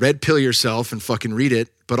 red pill yourself and fucking read it.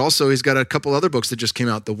 But also he's got a couple other books that just came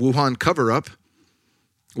out. The Wuhan Cover-Up,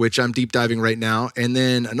 which I'm deep diving right now. And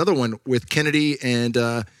then another one with Kennedy and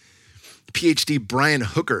PhD Brian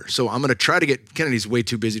Hooker. So I'm going to try to get, Kennedy's way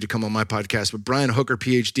too busy to come on my podcast, but Brian Hooker,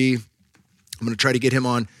 PhD, I'm going to try to get him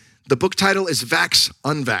on. The book title is Vax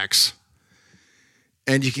Unvax.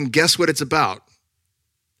 And you can guess what it's about.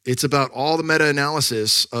 It's about all the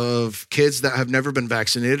meta-analysis of kids that have never been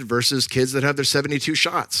vaccinated versus kids that have their 72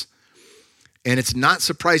 shots. And it's not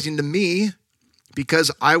surprising to me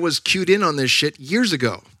because I was cued in on this shit years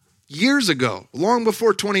ago, long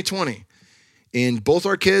before 2020. And both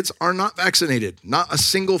our kids are not vaccinated, not a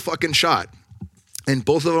single fucking shot. And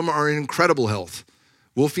both of them are in incredible health.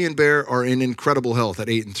 Wolfie and Bear are in incredible health at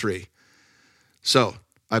 8 and 3. So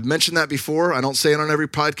I've mentioned that before. I don't say it on every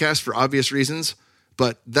podcast for obvious reasons,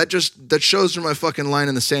 but that shows where my fucking line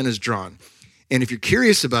in the sand is drawn. And if you're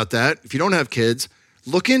curious about that, if you don't have kids,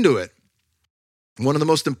 look into it. One of the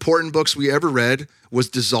most important books we ever read was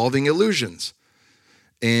Dissolving Illusions,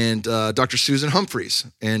 and Dr. Susan Humphreys.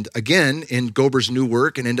 And again, in Gober's new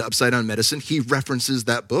work and Into Upside Down Medicine, he references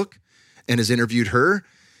that book and has interviewed her.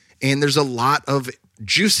 And there's a lot of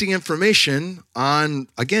juicy information on,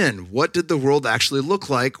 again, what did the world actually look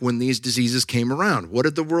like when these diseases came around? What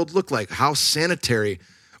did the world look like? How sanitary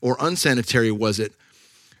or unsanitary was it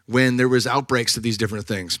when there was outbreaks of these different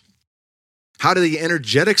things? How do the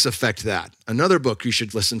energetics affect that? Another book you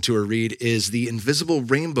should listen to or read is The Invisible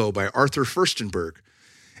Rainbow by Arthur Furstenberg.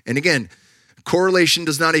 And again, correlation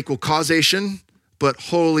does not equal causation, but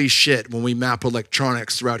holy shit, when we map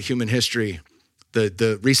electronics throughout human history,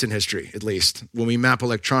 the recent history at least, when we map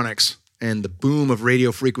electronics and the boom of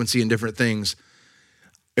radio frequency and different things,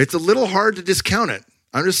 it's a little hard to discount it.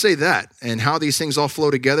 I'll just say that. And how these things all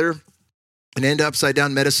flow together. An End to Upside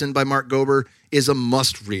Down Medicine by Mark Gober is a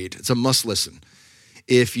must read. It's a must listen.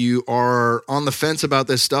 If you are on the fence about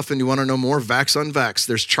this stuff and you want to know more, Vax Unvax,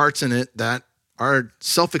 there's charts in it that are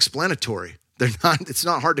self-explanatory. It's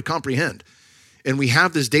not hard to comprehend. And we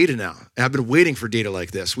have this data now. I've been waiting for data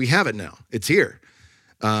like this. We have it now. It's here.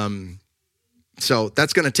 So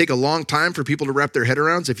that's going to take a long time for people to wrap their head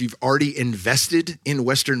around. If you've already invested in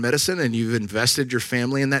Western medicine and you've invested your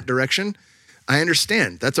family in that direction, I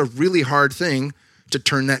understand. That's a really hard thing to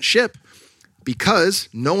turn that ship because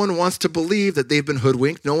no one wants to believe that they've been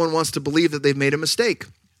hoodwinked. No one wants to believe that they've made a mistake.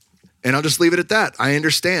 And I'll just leave it at that. I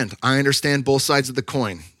understand. I understand both sides of the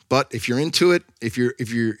coin. But if you're into it, if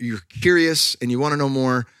you're curious and you want to know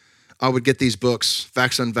more, I would get these books,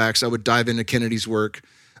 Vax Unvax. I would dive into Kennedy's work.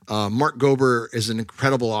 Mark Gober is an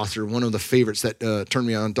incredible author. One of the favorites that turned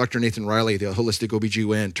me on, Dr. Nathan Riley, the holistic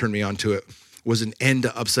OBGYN, turned me on to it, was An End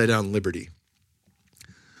to Upside Down Liberty.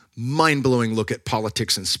 Mind-blowing look at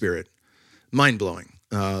politics and spirit. Mind-blowing.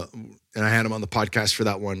 And I had him on the podcast for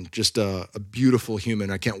that one. Just a beautiful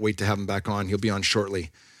human. I can't wait to have him back on. He'll be on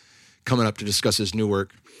shortly, coming up to discuss his new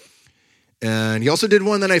work. And he also did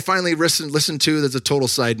one that I finally listened to that's a total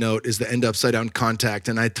side note, is the End Upside Down Contact.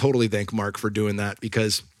 And I totally thank Mark for doing that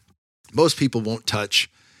because most people won't touch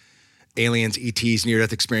aliens, ETs,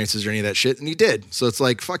 near-death experiences, or any of that shit. And he did. So it's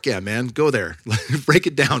like, fuck yeah, man, go there. Break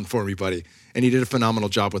it down for me, buddy. And he did a phenomenal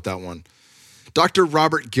job with that one. Dr.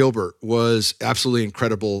 Robert Gilbert was absolutely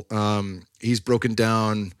incredible. He's broken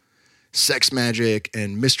down sex magic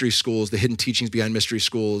and mystery schools, the hidden teachings behind mystery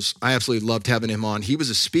schools. I absolutely loved having him on. He was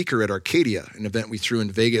a speaker at Arcadia, an event we threw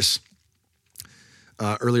in Vegas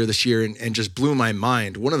earlier this year, and just blew my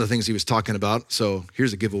mind. One of the things he was talking about, so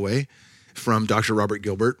here's a giveaway from Dr. Robert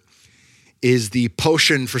Gilbert, is the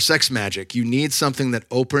potion for sex magic. You need something that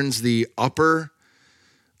opens the upper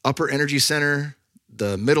energy center,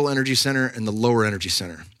 the middle energy center, and the lower energy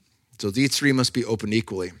center. So these three must be opened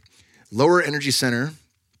equally. Lower energy center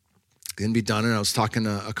can be done, and I was talking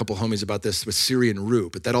to a couple homies about this with Syrian Rue,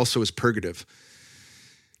 but that also is purgative.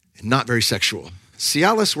 Not very sexual.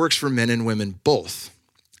 Cialis works for men and women both,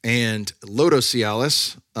 and Loto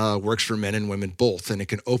Cialis works for men and women both, and it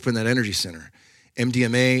can open that energy center.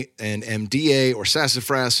 MDMA and MDA or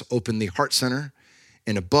sassafras open the heart center,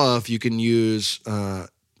 and above you can use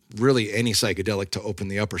really any psychedelic to open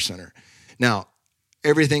the upper center. Now,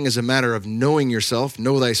 everything is a matter of knowing yourself,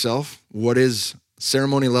 know thyself, what is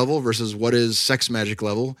ceremony level versus what is sex magic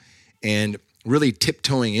level, and really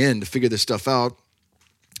tiptoeing in to figure this stuff out.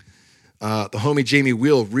 The homie Jamie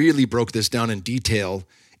Wheel really broke this down in detail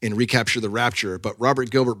in Recapture the Rapture, but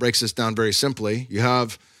Robert Gilbert breaks this down very simply. You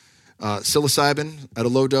have psilocybin at a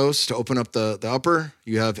low dose to open up the upper.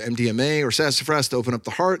 You have MDMA or sassafras to open up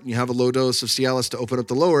the heart. And you have a low dose of Cialis to open up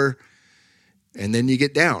the lower. And then you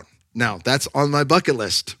get down. Now, that's on my bucket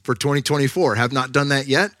list for 2024. Have not done that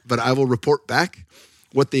yet, but I will report back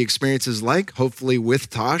what the experience is like, hopefully with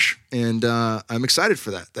Tosh. And I'm excited for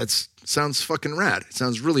that. That sounds fucking rad. It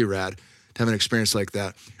sounds really rad to have an experience like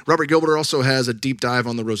that. Robert Gilbert also has a deep dive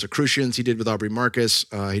on the Rosicrucians he did with Aubrey Marcus.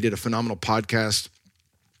 He did a phenomenal podcast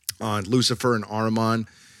on Lucifer and Ahriman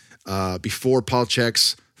before Paul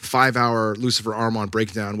Check's 5-hour Lucifer Ahriman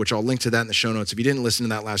breakdown, which I'll link to that in the show notes. If you didn't listen to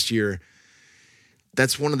that last year,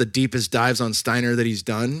 that's one of the deepest dives on Steiner that he's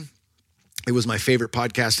done. It was my favorite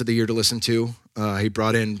podcast of the year to listen to. He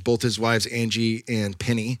brought in both his wives, Angie and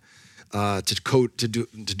Penny, to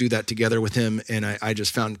do that together with him, and I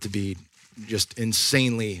just found it to be just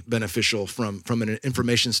insanely beneficial from an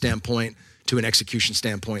information standpoint to an execution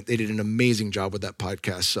standpoint. They did an amazing job with that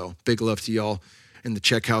podcast. So big love to y'all in the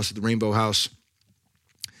Check House at the Rainbow House.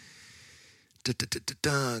 Go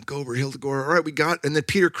over Hildegore. All right, and then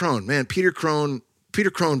Peter Crone. Man, Peter Crone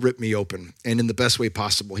ripped me open, and in the best way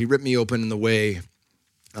possible. He ripped me open in the way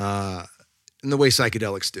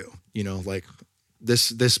psychedelics do. You know, like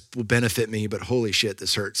this will benefit me, but holy shit,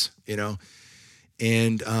 this hurts. You know,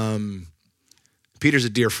 and Peter's a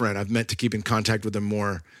dear friend. I've meant to keep in contact with him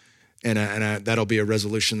more, and that'll be a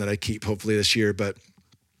resolution that I keep hopefully this year. But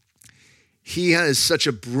he has such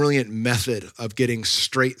a brilliant method of getting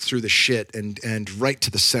straight through the shit and right to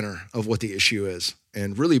the center of what the issue is,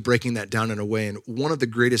 and really breaking that down in a way. And one of the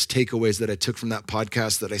greatest takeaways that I took from that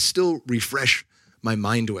podcast that I still refresh my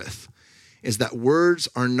mind with is that words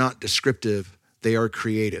are not descriptive, they are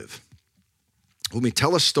creative. When we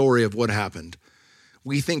tell a story of what happened,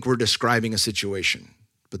 we think we're describing a situation,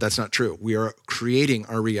 but that's not true. We are creating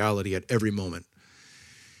our reality at every moment.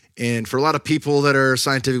 And for a lot of people that are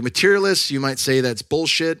scientific materialists, you might say that's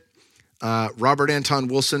bullshit. Robert Anton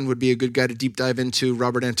Wilson would be a good guy to deep dive into.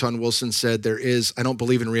 Robert Anton Wilson said I don't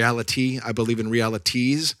believe in reality, I believe in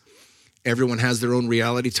realities. Everyone has their own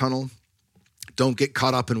reality tunnel. Don't get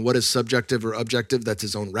caught up in what is subjective or objective. That's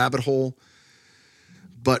his own rabbit hole.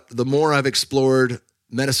 But the more I've explored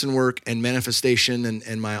medicine work and manifestation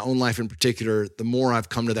and my own life in particular, the more I've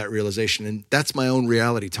come to that realization. And that's my own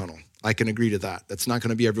reality tunnel. I can agree to that. That's not going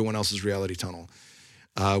to be everyone else's reality tunnel.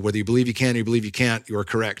 Whether you believe you can or you believe you can't, you are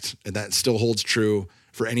correct. And that still holds true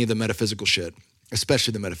for any of the metaphysical shit,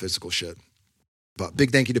 especially the metaphysical shit. But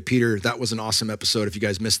big thank you to Peter. That was an awesome episode. If you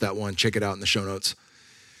guys missed that one, check it out in the show notes.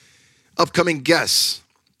 Upcoming guests.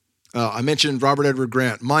 I mentioned Robert Edward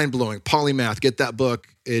Grant, mind-blowing, polymath. Get that book.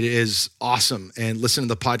 It is awesome. And listen to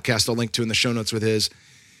the podcast I'll link to in the show notes with his.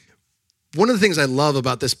 One of the things I love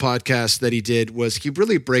about this podcast that he did was he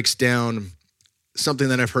really breaks down something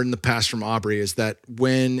that I've heard in the past from Aubrey, is that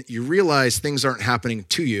when you realize things aren't happening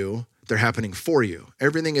to you, they're happening for you.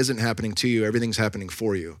 Everything isn't happening to you. Everything's happening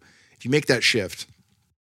for you. If you make that shift,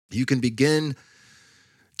 you can begin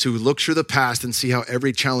to look through the past and see how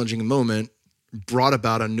every challenging moment brought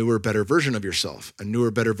about a newer, better version of yourself, a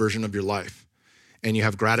newer, better version of your life. And you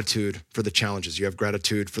have gratitude for the challenges. You have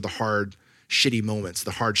gratitude for the hard, shitty moments,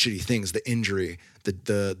 the hard, shitty things, the injury,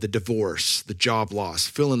 the divorce, the job loss,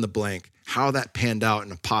 fill in the blank, how that panned out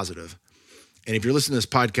in a positive. And if you're listening to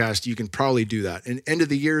this podcast, you can probably do that. And end of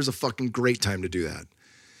the year is a fucking great time to do that.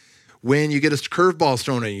 When you get a curveball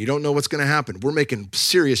thrown at you, you don't know what's going to happen. We're making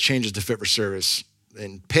serious changes to Fit for Service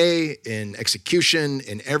in pay, in execution,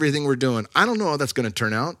 in everything we're doing. I don't know how that's going to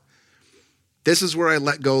turn out. This is where I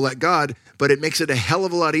let go, let God, but it makes it a hell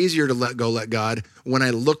of a lot easier to let go, let God when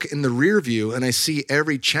I look in the rear view and I see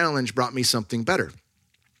every challenge brought me something better.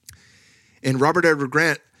 And Robert Edward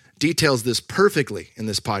Grant details this perfectly in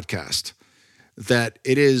this podcast, that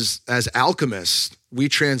it is, as alchemists, we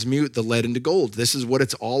transmute the lead into gold. This is what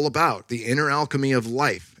it's all about. The inner alchemy of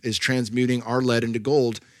life is transmuting our lead into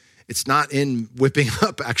gold. It's not in whipping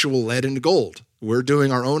up actual lead into gold. We're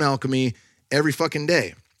doing our own alchemy every fucking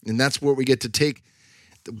day. And that's where we get to take,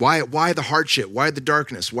 why the hardship, why the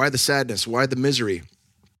darkness, why the sadness, why the misery,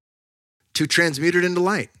 to transmute it into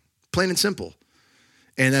light, plain and simple.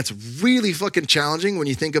 And that's really fucking challenging when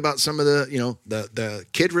you think about some of the, the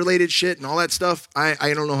kid-related shit and all that stuff. I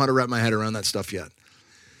don't know how to wrap my head around that stuff yet.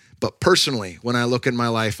 But personally, when I look in my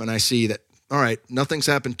life and I see that, all right, nothing's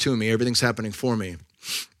happened to me, everything's happening for me,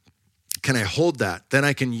 can I hold that? Then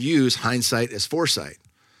I can use hindsight as foresight.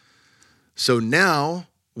 So now,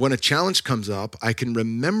 when a challenge comes up, I can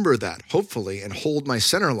remember that, hopefully, and hold my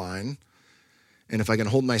center line. And if I can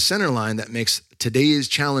hold my center line, that makes today's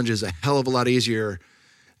challenges a hell of a lot easier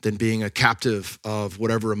than being a captive of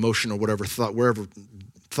whatever emotion or whatever thought, wherever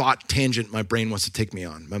thought tangent my brain wants to take me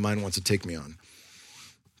on, my mind wants to take me on.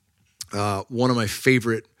 One of my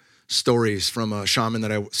favorite stories from a shaman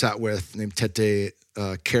that I sat with named Tete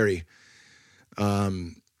Carey.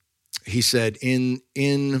 He said, in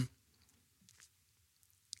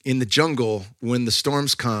the jungle, when the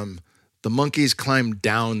storms come, the monkeys climb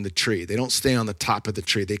down the tree. They don't stay on the top of the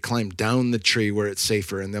tree. They climb down the tree where it's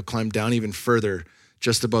safer, and they'll climb down even further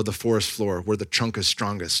just above the forest floor where the trunk is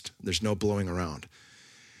strongest. There's no blowing around.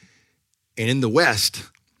 And in the West,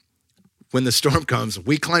 when the storm comes,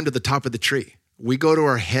 we climb to the top of the tree. We go to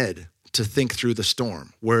our head to think through the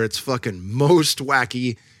storm, where it's fucking most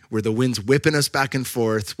wacky, where the wind's whipping us back and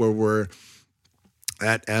forth, where we're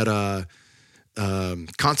at a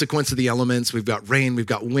consequence of the elements. We've got rain, we've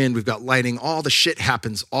got wind, we've got lightning. All the shit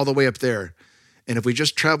happens all the way up there. And if we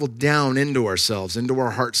just travel down into ourselves, into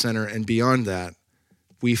our heart center and beyond that,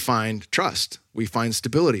 we find trust, we find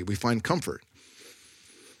stability, we find comfort.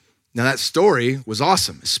 Now that story was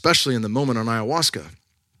awesome, especially in the moment on ayahuasca.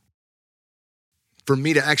 For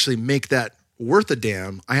me to actually make that worth a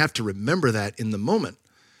damn, I have to remember that in the moment.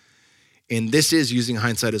 And this is using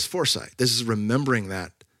hindsight as foresight. This is remembering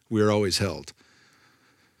that we are always held.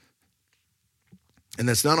 And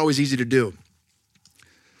that's not always easy to do.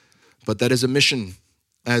 But that is a mission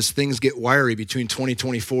as things get wiry between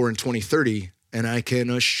 2024 and 2030. And I can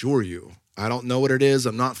assure you, I don't know what it is.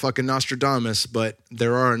 I'm not fucking Nostradamus, but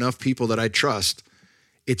there are enough people that I trust.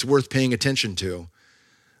 It's worth paying attention to.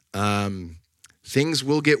 Things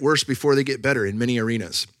will get worse before they get better in many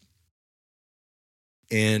arenas.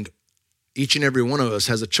 And Each and every one of us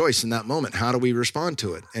has a choice in that moment. How do we respond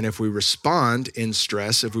to it? And if we respond in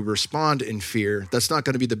stress, if we respond in fear, that's not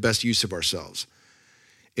going to be the best use of ourselves.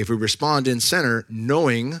 If we respond in center,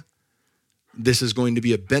 knowing this is going to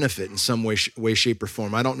be a benefit in some way, shape, or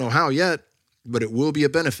form. I don't know how yet, but it will be a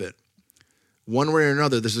benefit. One way or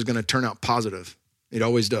another, this is going to turn out positive. It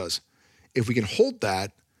always does. If we can hold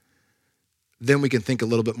that, then we can think a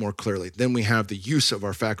little bit more clearly. Then we have the use of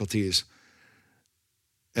our faculties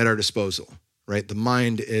at our disposal, right? The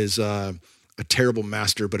mind is a terrible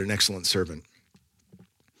master, but an excellent servant,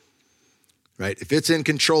 right? If it's in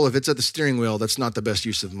control, if it's at the steering wheel, that's not the best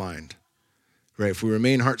use of mind, right? If we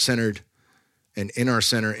remain heart-centered and in our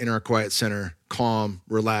center, in our quiet center, calm,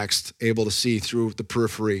 relaxed, able to see through the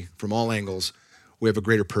periphery from all angles, we have a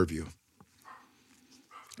greater purview.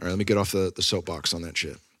 All right, let me get off the soapbox on that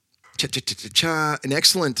shit. An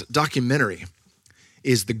excellent documentary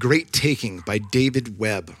is The Great Taking by David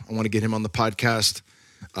Webb. I want to get him on the podcast.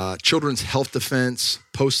 Children's Health Defense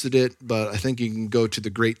posted it, but I think you can go to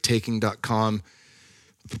thegreattaking.com.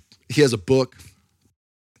 He has a book.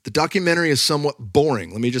 The documentary is somewhat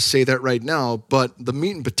boring. Let me just say that right now, but the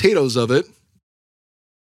meat and potatoes of it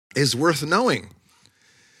is worth knowing.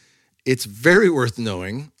 It's very worth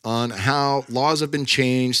knowing on how laws have been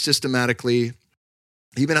changed systematically,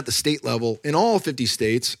 even at the state level, in all 50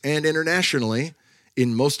 states and internationally,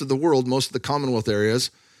 in most of the world, most of the Commonwealth areas,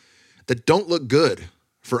 that don't look good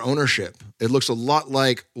for ownership. It looks a lot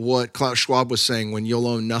like what Klaus Schwab was saying when you'll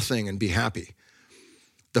own nothing and be happy.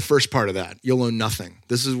 The first part of that, you'll own nothing.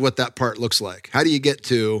 This is what that part looks like. How do you get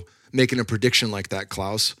to making a prediction like that,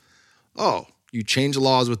 Klaus? Oh, you change the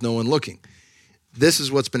laws with no one looking. This is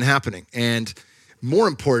what's been happening. And more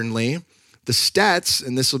importantly, the stats,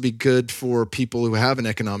 and this will be good for people who have an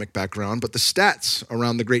economic background, but the stats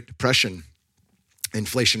around the Great Depression,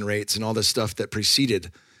 inflation rates, and all this stuff that preceded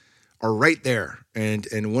are right there. And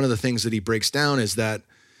one of the things that he breaks down is that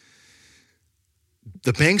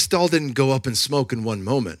the banks all didn't go up in smoke in one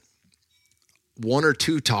moment. One or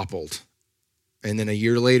two toppled, and then a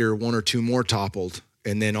year later, one or two more toppled,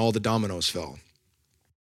 and then all the dominoes fell.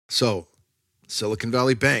 So, Silicon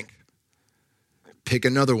Valley Bank, pick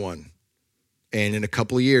another one, and in a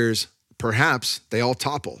couple of years, perhaps they all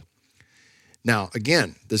topple. Now,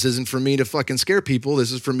 again, this isn't for me to fucking scare people.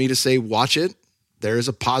 This is for me to say, watch it. There is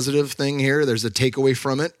a positive thing here. There's a takeaway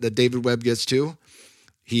from it that David Webb gets to.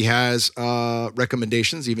 He has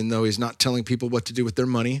recommendations, even though he's not telling people what to do with their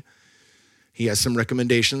money. He has some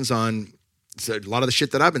recommendations on a lot of the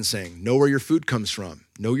shit that I've been saying. Know where your food comes from.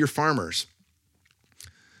 Know your farmers.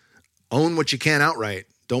 Own what you can outright.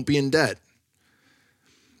 Don't be in debt.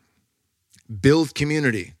 Build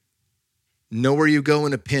community. Know where you go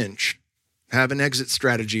in a pinch. Have an exit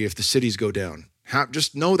strategy if the cities go down.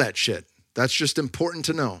 Just know that shit. That's just important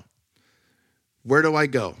to know. Where do I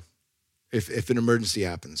go if an emergency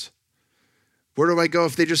happens? Where do I go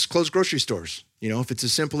if they just close grocery stores? You know, if it's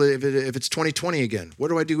as simple, if it's 2020 again, what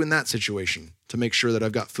do I do in that situation to make sure that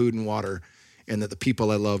I've got food and water and that the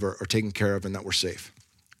people I love are taken care of and that we're safe?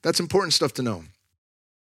 That's important stuff to know.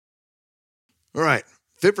 All right.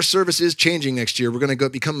 Fit for Service is changing next year. We're going to go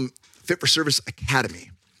become Fit for Service Academy,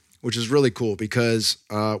 which is really cool because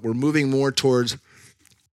we're moving more towards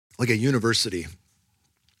like a university,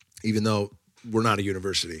 even though we're not a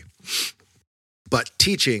university. But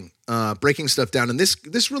teaching, breaking stuff down. And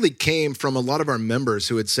this really came from a lot of our members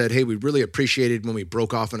who had said, hey, we really appreciated when we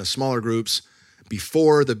broke off into smaller groups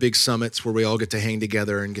before the big summits where we all get to hang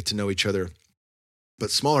together and get to know each other.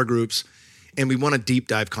 But smaller groups, and we want to deep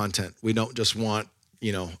dive content. We don't just want,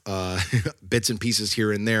 bits and pieces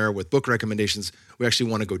here and there with book recommendations. We actually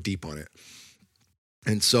want to go deep on it.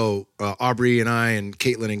 And so Aubrey and I and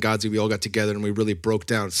Caitlin and Godzi, we all got together and we really broke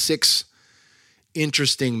down 6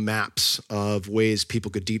 interesting maps of ways people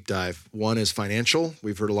could deep dive. One is financial.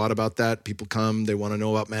 We've heard a lot about that. People come, they want to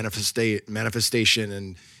know about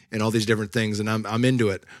manifestation and all these different things, and I'm into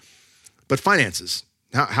it. But finances,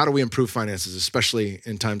 how do we improve finances, especially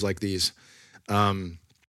in times like these?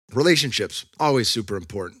 Relationships, always super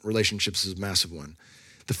important. Relationships is a massive one.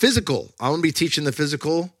 The physical, I'm going to be teaching the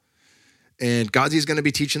physical, and Godzi's going to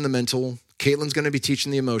be teaching the mental. Caitlin's going to be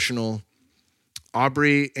teaching the emotional.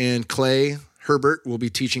 Aubrey and Clay Herbert will be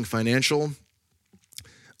teaching financial.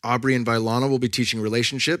 Aubrey and Vailana will be teaching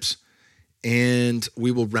relationships. And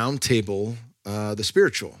we will roundtable the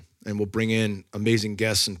spiritual. And we'll bring in amazing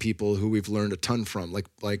guests and people who we've learned a ton from,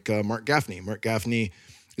 like Mark Gaffney. Mark Gaffney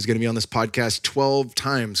is going to be on this podcast 12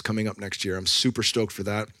 times coming up next year. I'm super stoked for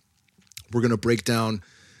that. We're going to break down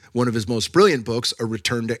one of his most brilliant books, A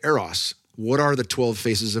Return to Eros. What are the 12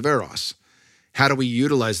 faces of Eros? How do we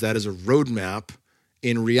utilize that as a roadmap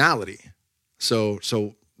in reality? So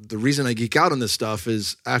the reason I geek out on this stuff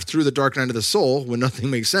is through the dark night of the soul, when nothing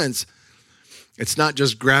makes sense, it's not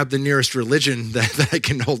just grab the nearest religion that I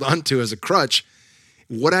can hold on to as a crutch.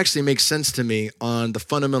 What actually makes sense to me on the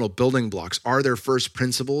fundamental building blocks? Are there first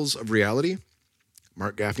principles of reality?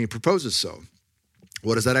 Mark Gaffney proposes so.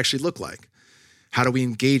 What does that actually look like? How do we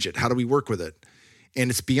engage it? How do we work with it? And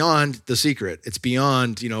it's beyond The Secret. It's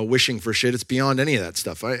beyond, wishing for shit. It's beyond any of that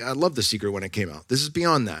stuff. I love The Secret when it came out. This is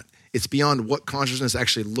beyond that. It's beyond what consciousness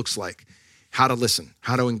actually looks like. How to listen,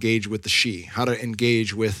 how to engage with the she, how to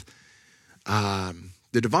engage with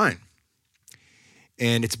the divine.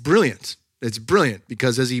 And it's brilliant. It's brilliant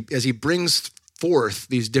because as he brings forth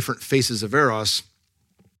these different faces of Eros,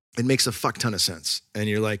 it makes a fuck ton of sense. And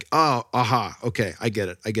you're like, oh, aha, okay, I get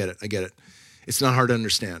it. It's not hard to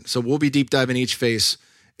understand. So we'll be deep diving each face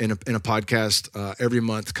in a podcast every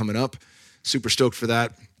month coming up. Super stoked for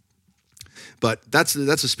that. But that's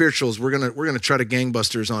the spirituals. We're gonna try to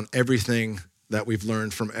gangbusters on everything that we've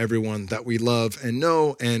learned from everyone that we love and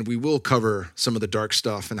know, and we will cover some of the dark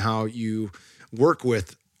stuff and how you work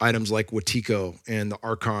with items like Watiko and the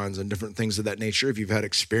archons and different things of that nature. If you've had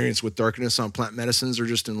experience with darkness on plant medicines or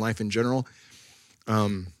just in life in general,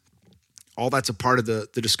 all that's a part of the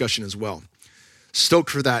discussion as well. Stoked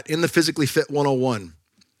for that. In the Physically Fit 101,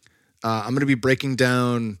 I'm going to be breaking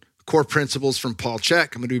down core principles from Paul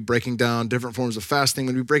Chek. I'm going to be breaking down different forms of fasting. I'm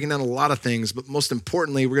going to be breaking down a lot of things, but most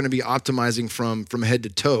importantly, we're going to be optimizing from head to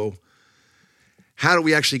toe. How do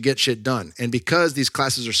we actually get shit done? And because these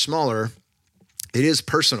classes are smaller, it is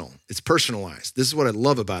personal. It's personalized. This is what I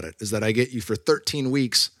love about it, is that I get you for 13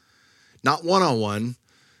 weeks, not one-on-one,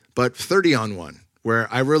 but 30-on-1, where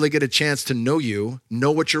I really get a chance to know you,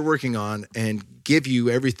 know what you're working on, and give you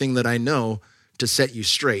everything that I know to set you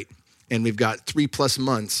straight. And we've got 3+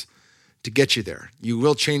 months to get you there. You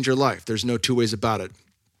will change your life. There's no two ways about it.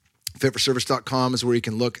 Fitforservice.com is where you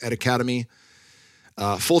can look at Academy.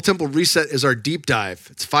 Full Temple Reset is our deep dive.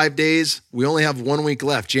 It's 5 days. We only have 1 week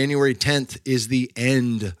left. January 10th is the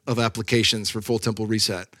end of applications for Full Temple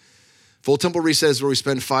Reset. Full Temple Reset is where we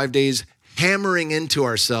spend 5 days hammering into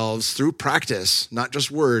ourselves through practice, not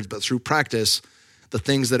just words, but through practice, the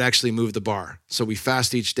things that actually move the bar. So we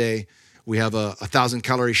fast each day. We have a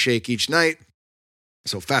 1,000-calorie shake each night.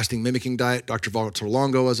 So fasting mimicking diet, Dr. Walter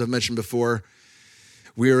Longo, as I've mentioned before.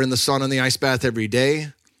 We are in the sauna and the ice bath every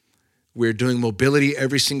day. We're doing mobility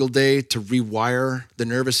every single day to rewire the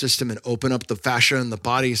nervous system and open up the fascia in the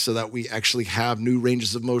body so that we actually have new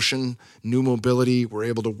ranges of motion, new mobility. We're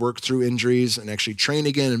able to work through injuries and actually train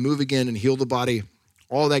again and move again and heal the body.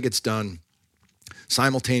 All that gets done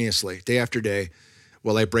simultaneously, day after day,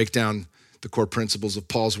 while I break down the core principles of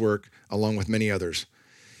Paul's work, along with many others.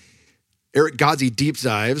 Eric Godsey deep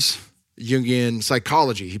dives Jungian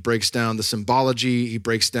psychology. He breaks down the symbology. He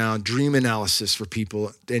breaks down dream analysis for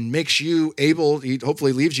people and makes you able, he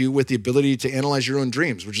hopefully leaves you with the ability to analyze your own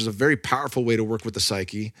dreams, which is a very powerful way to work with the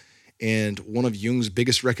psyche and one of Jung's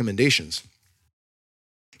biggest recommendations.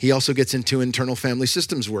 He also gets into internal family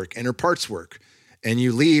systems work, inner parts work, and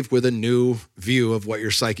you leave with a new view of what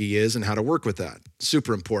your psyche is and how to work with that.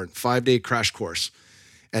 Super important. 5-day crash course.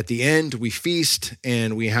 At the end, we feast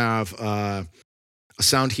and we have a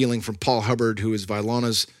sound healing from Paul Hubbard, who is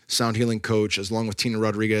Vailana's sound healing coach, along with Tina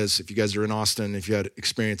Rodriguez. If you guys are in Austin, if you had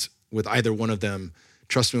experience with either one of them,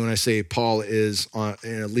 trust me when I say Paul is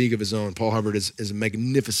in a league of his own. Paul Hubbard is a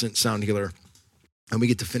magnificent sound healer. And we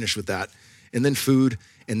get to finish with that. And then food,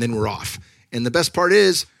 and then we're off. And the best part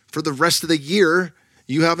is, for the rest of the year,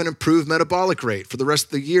 you have an improved metabolic rate. For the rest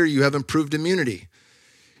of the year, you have improved immunity.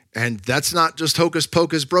 And that's not just hocus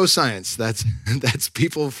pocus bro science. That's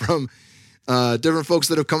people from different folks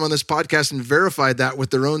that have come on this podcast and verified that with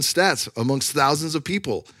their own stats amongst thousands of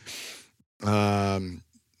people. God,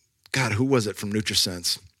 who was it from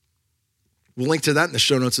NutriSense? We'll link to that in the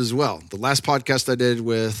show notes as well. The last podcast I did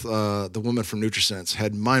with the woman from NutriSense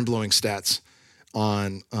had mind-blowing stats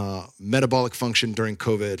on metabolic function during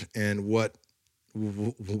COVID and what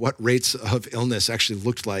rates of illness actually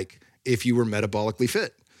looked like if you were metabolically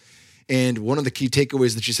fit. And one of the key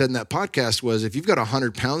takeaways that she said in that podcast was, if you've got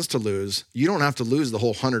 100 pounds to lose, you don't have to lose the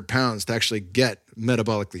whole 100 pounds to actually get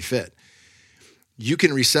metabolically fit. You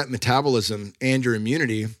can reset metabolism and your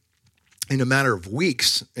immunity in a matter of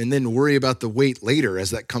weeks and then worry about the weight later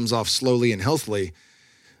as that comes off slowly and healthily.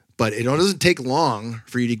 But it doesn't take long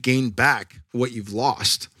for you to gain back what you've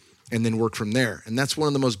lost and then work from there. And that's one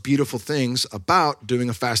of the most beautiful things about doing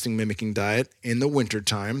a fasting mimicking diet in the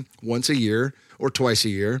wintertime, once a year or twice a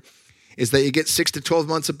year, is that you get 6 to 12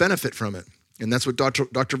 months of benefit from it. And that's what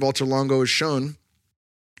Dr. Walter Longo has shown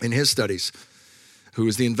in his studies. who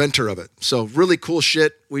is the inventor of it. So really cool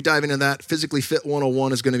shit. We dive into that. Physically Fit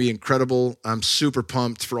 101 is going to be incredible. I'm super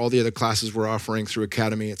pumped for all the other classes we're offering through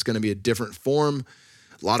Academy. It's going to be a different form,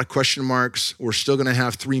 a lot of question marks. We're still going to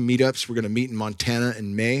have 3 meetups. We're going to meet in Montana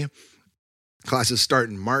in May. Classes start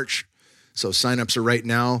in March. So signups are right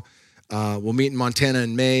now. We'll meet in Montana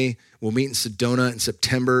in May. We'll meet in Sedona in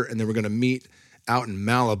September. And then we're going to meet out in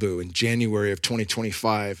Malibu in January of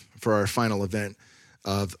 2025 for our final event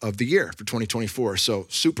of the year for 2024. So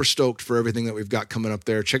super stoked for everything that we've got coming up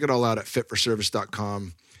there. Check it all out at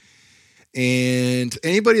fitforservice.com. And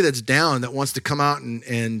anybody that's down that wants to come out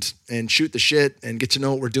and shoot the shit and get to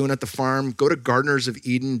know what we're doing at the farm, go to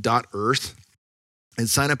gardenersofeden.earth and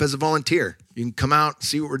sign up as a volunteer. You can come out,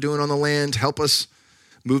 see what we're doing on the land, help us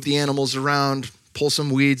move the animals around, pull some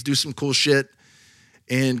weeds, do some cool shit,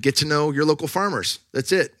 and get to know your local farmers.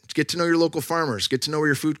 That's it. Get to know your local farmers. Get to know where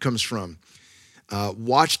your food comes from.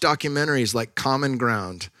 Watch documentaries like Common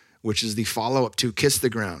Ground, which is the follow-up to Kiss the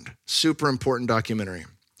Ground. Super important documentary.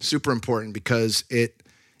 Super important because it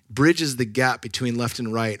bridges the gap between left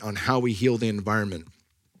and right on how we heal the environment.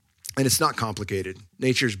 And it's not complicated.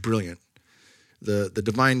 Nature's brilliant. The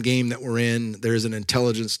divine game that we're in, there's an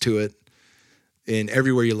intelligence to it in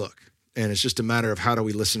everywhere you look. And it's just a matter of how do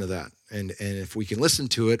we listen to that? And if we can listen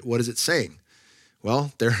to it, what is it saying?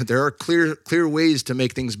 Well, there are clear ways to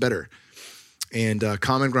make things better. And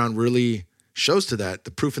Common Ground really shows to that,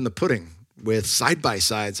 the proof in the pudding, with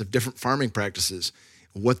side-by-sides of different farming practices,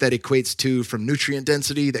 what that equates to from nutrient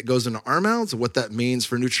density that goes into our mouths, what that means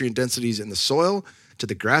for nutrient densities in the soil, to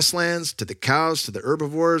the grasslands, to the cows, to the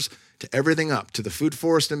herbivores, to everything up, to the food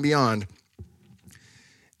forest and beyond.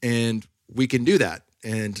 And we can do that.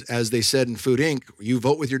 And as they said in Food Inc., you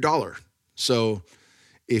vote with your dollar. So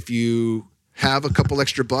if you have a couple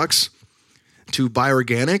extra bucks to buy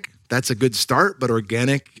organic, that's a good start, but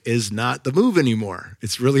organic is not the move anymore.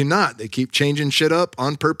 It's really not. They keep changing shit up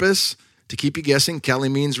on purpose to keep you guessing. Kelly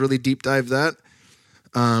Means really deep dive that.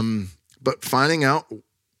 But finding out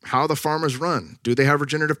how the farmers run. Do they have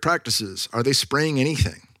regenerative practices? Are they spraying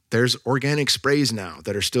anything? There's organic sprays now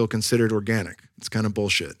that are still considered organic. It's kind of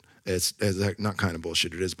bullshit. It's not kind of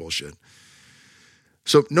bullshit. It is bullshit.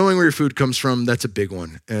 So knowing where your food comes from, that's a big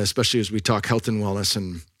one, especially as we talk health and wellness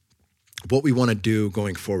and what we want to do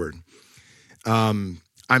going forward. I'm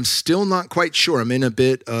still not quite sure. I'm in a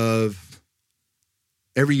bit of,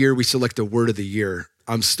 every year we select a word of the year.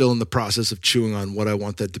 I'm still in the process of chewing on what I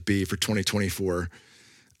want that to be for 2024.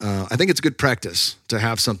 I think it's good practice to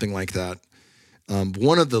have something like that.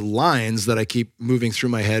 One of the lines that I keep moving through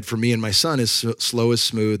my head for me and my son is slow is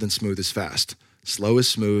smooth and smooth is fast. Slow is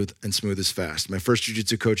smooth and smooth is fast. My first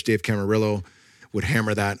jiu-jitsu coach, Dave Camarillo, would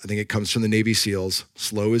hammer that. I think it comes from the Navy SEALs.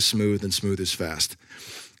 Slow is smooth and smooth is fast.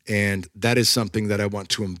 And that is something that I want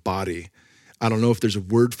to embody. I don't know if there's a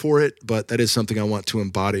word for it, but that is something I want to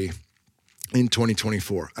embody in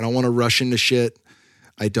 2024. I don't want to rush into shit.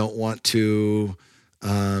 I don't want to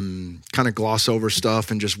kind of gloss over stuff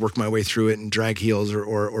and just work my way through it and drag heels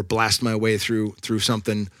or blast my way through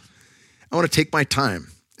something. I want to take my time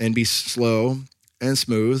and be slow and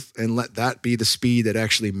smooth and let that be the speed that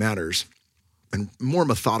actually matters. And more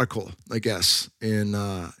methodical, I guess, in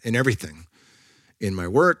everything, in my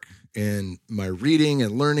work, in my reading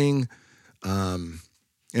and learning, and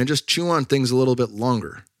just chew on things a little bit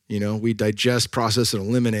longer. You know, we digest, process, and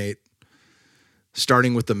eliminate,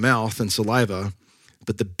 starting with the mouth and saliva.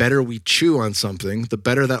 But the better we chew on something, the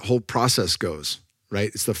better that whole process goes, right?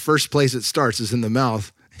 It's the first place it starts is in the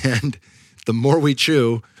mouth, and the more we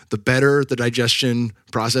chew, the better the digestion,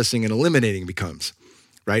 processing, and eliminating becomes.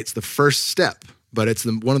 Right? It's the first step, but it's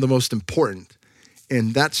one of the most important.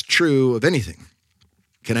 And that's true of anything.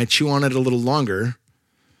 Can I chew on it a little longer?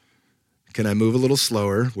 Can I move a little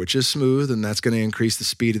slower, which is smooth, and that's going to increase the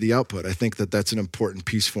speed of the output. I think that that's an important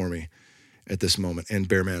piece for me at this moment, and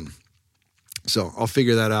Bear Man. So I'll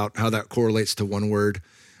figure that out, how that correlates to one word.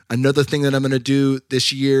 Another thing that I'm going to do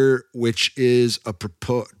this year, which is I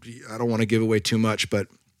don't want to give away too much, but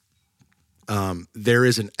there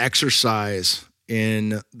is an exercise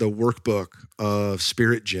in the workbook of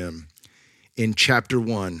Spirit Gym in chapter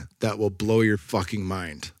 1 that will blow your fucking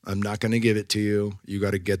mind. I'm not going to give it to you. You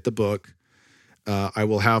got to get the book. I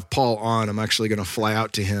will have Paul on. I'm actually going to fly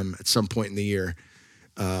out to him at some point in the year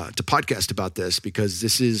to podcast about this because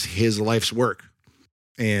this is his life's work.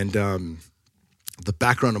 And the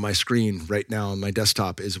background of my screen right now on my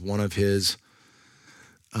desktop is one of his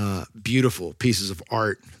beautiful pieces of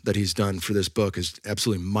art that he's done for this book. Is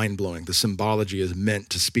absolutely mind-blowing. The symbology is meant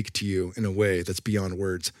to speak to you in a way that's beyond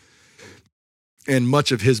words. And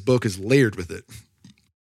much of his book is layered with it.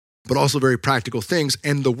 but also very practical things.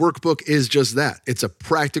 And the workbook is just that. It's a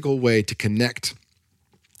practical way to connect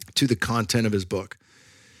to the content of his book.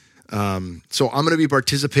 So I'm going to be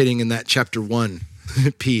participating in that chapter 1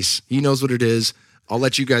 piece. He knows what it is. I'll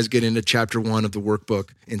let you guys get into chapter 1 of the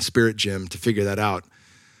workbook in Spirit Gym to figure that out.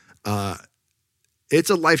 It's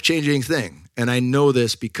a life-changing thing. And I know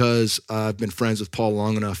this because I've been friends with Paul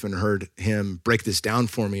long enough and heard him break this down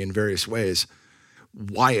for me in various ways,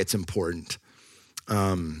 why it's important.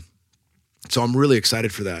 So I'm really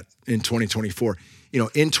excited for that in 2024.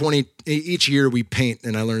 Each year we paint,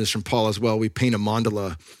 and I learned this from Paul as well, we paint a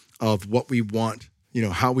mandala of what we want,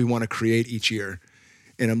 how we want to create each year.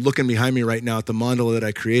 And I'm looking behind me right now at the mandala that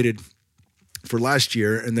I created for last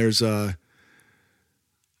year, and there's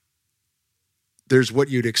what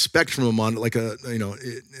you'd expect from a mandala, like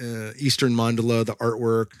Eastern mandala, the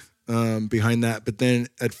artwork behind that. But then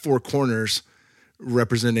at 4 corners,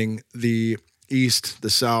 representing the East, the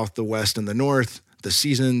South, the West, and the North, the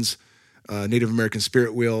seasons, Native American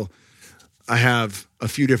spirit wheel, I have a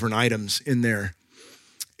few different items in there.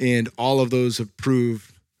 And all of those have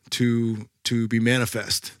proved to be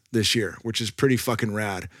manifest this year, which is pretty fucking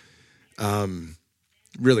rad.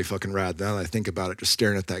 Really fucking rad now that I think about it, just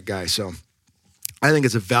staring at that guy. So I think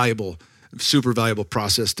it's a valuable, super valuable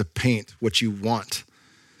process to paint what you want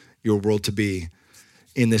your world to be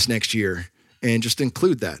in this next year, and just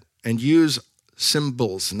include that and use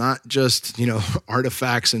symbols, not just,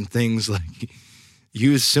 artifacts and things. Like,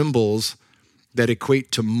 use symbols that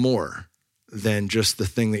equate to more than just the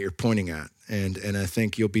thing that you're pointing at. And I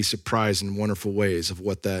think you'll be surprised in wonderful ways of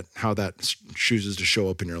how that chooses to show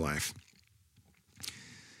up in your life.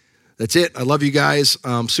 That's it. I love you guys.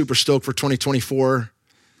 I'm super stoked for 2024.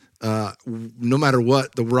 No matter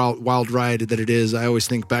what the wild ride that it is, I always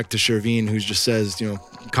think back to Shervin, who just says,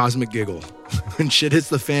 cosmic giggle. When shit hits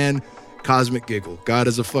the fan, cosmic giggle. God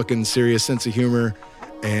has a fucking serious sense of humor,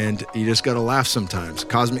 and you just got to laugh sometimes.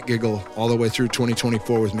 Cosmic giggle all the way through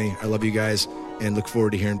 2024 with me. I love you guys and look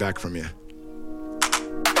forward to hearing back from you.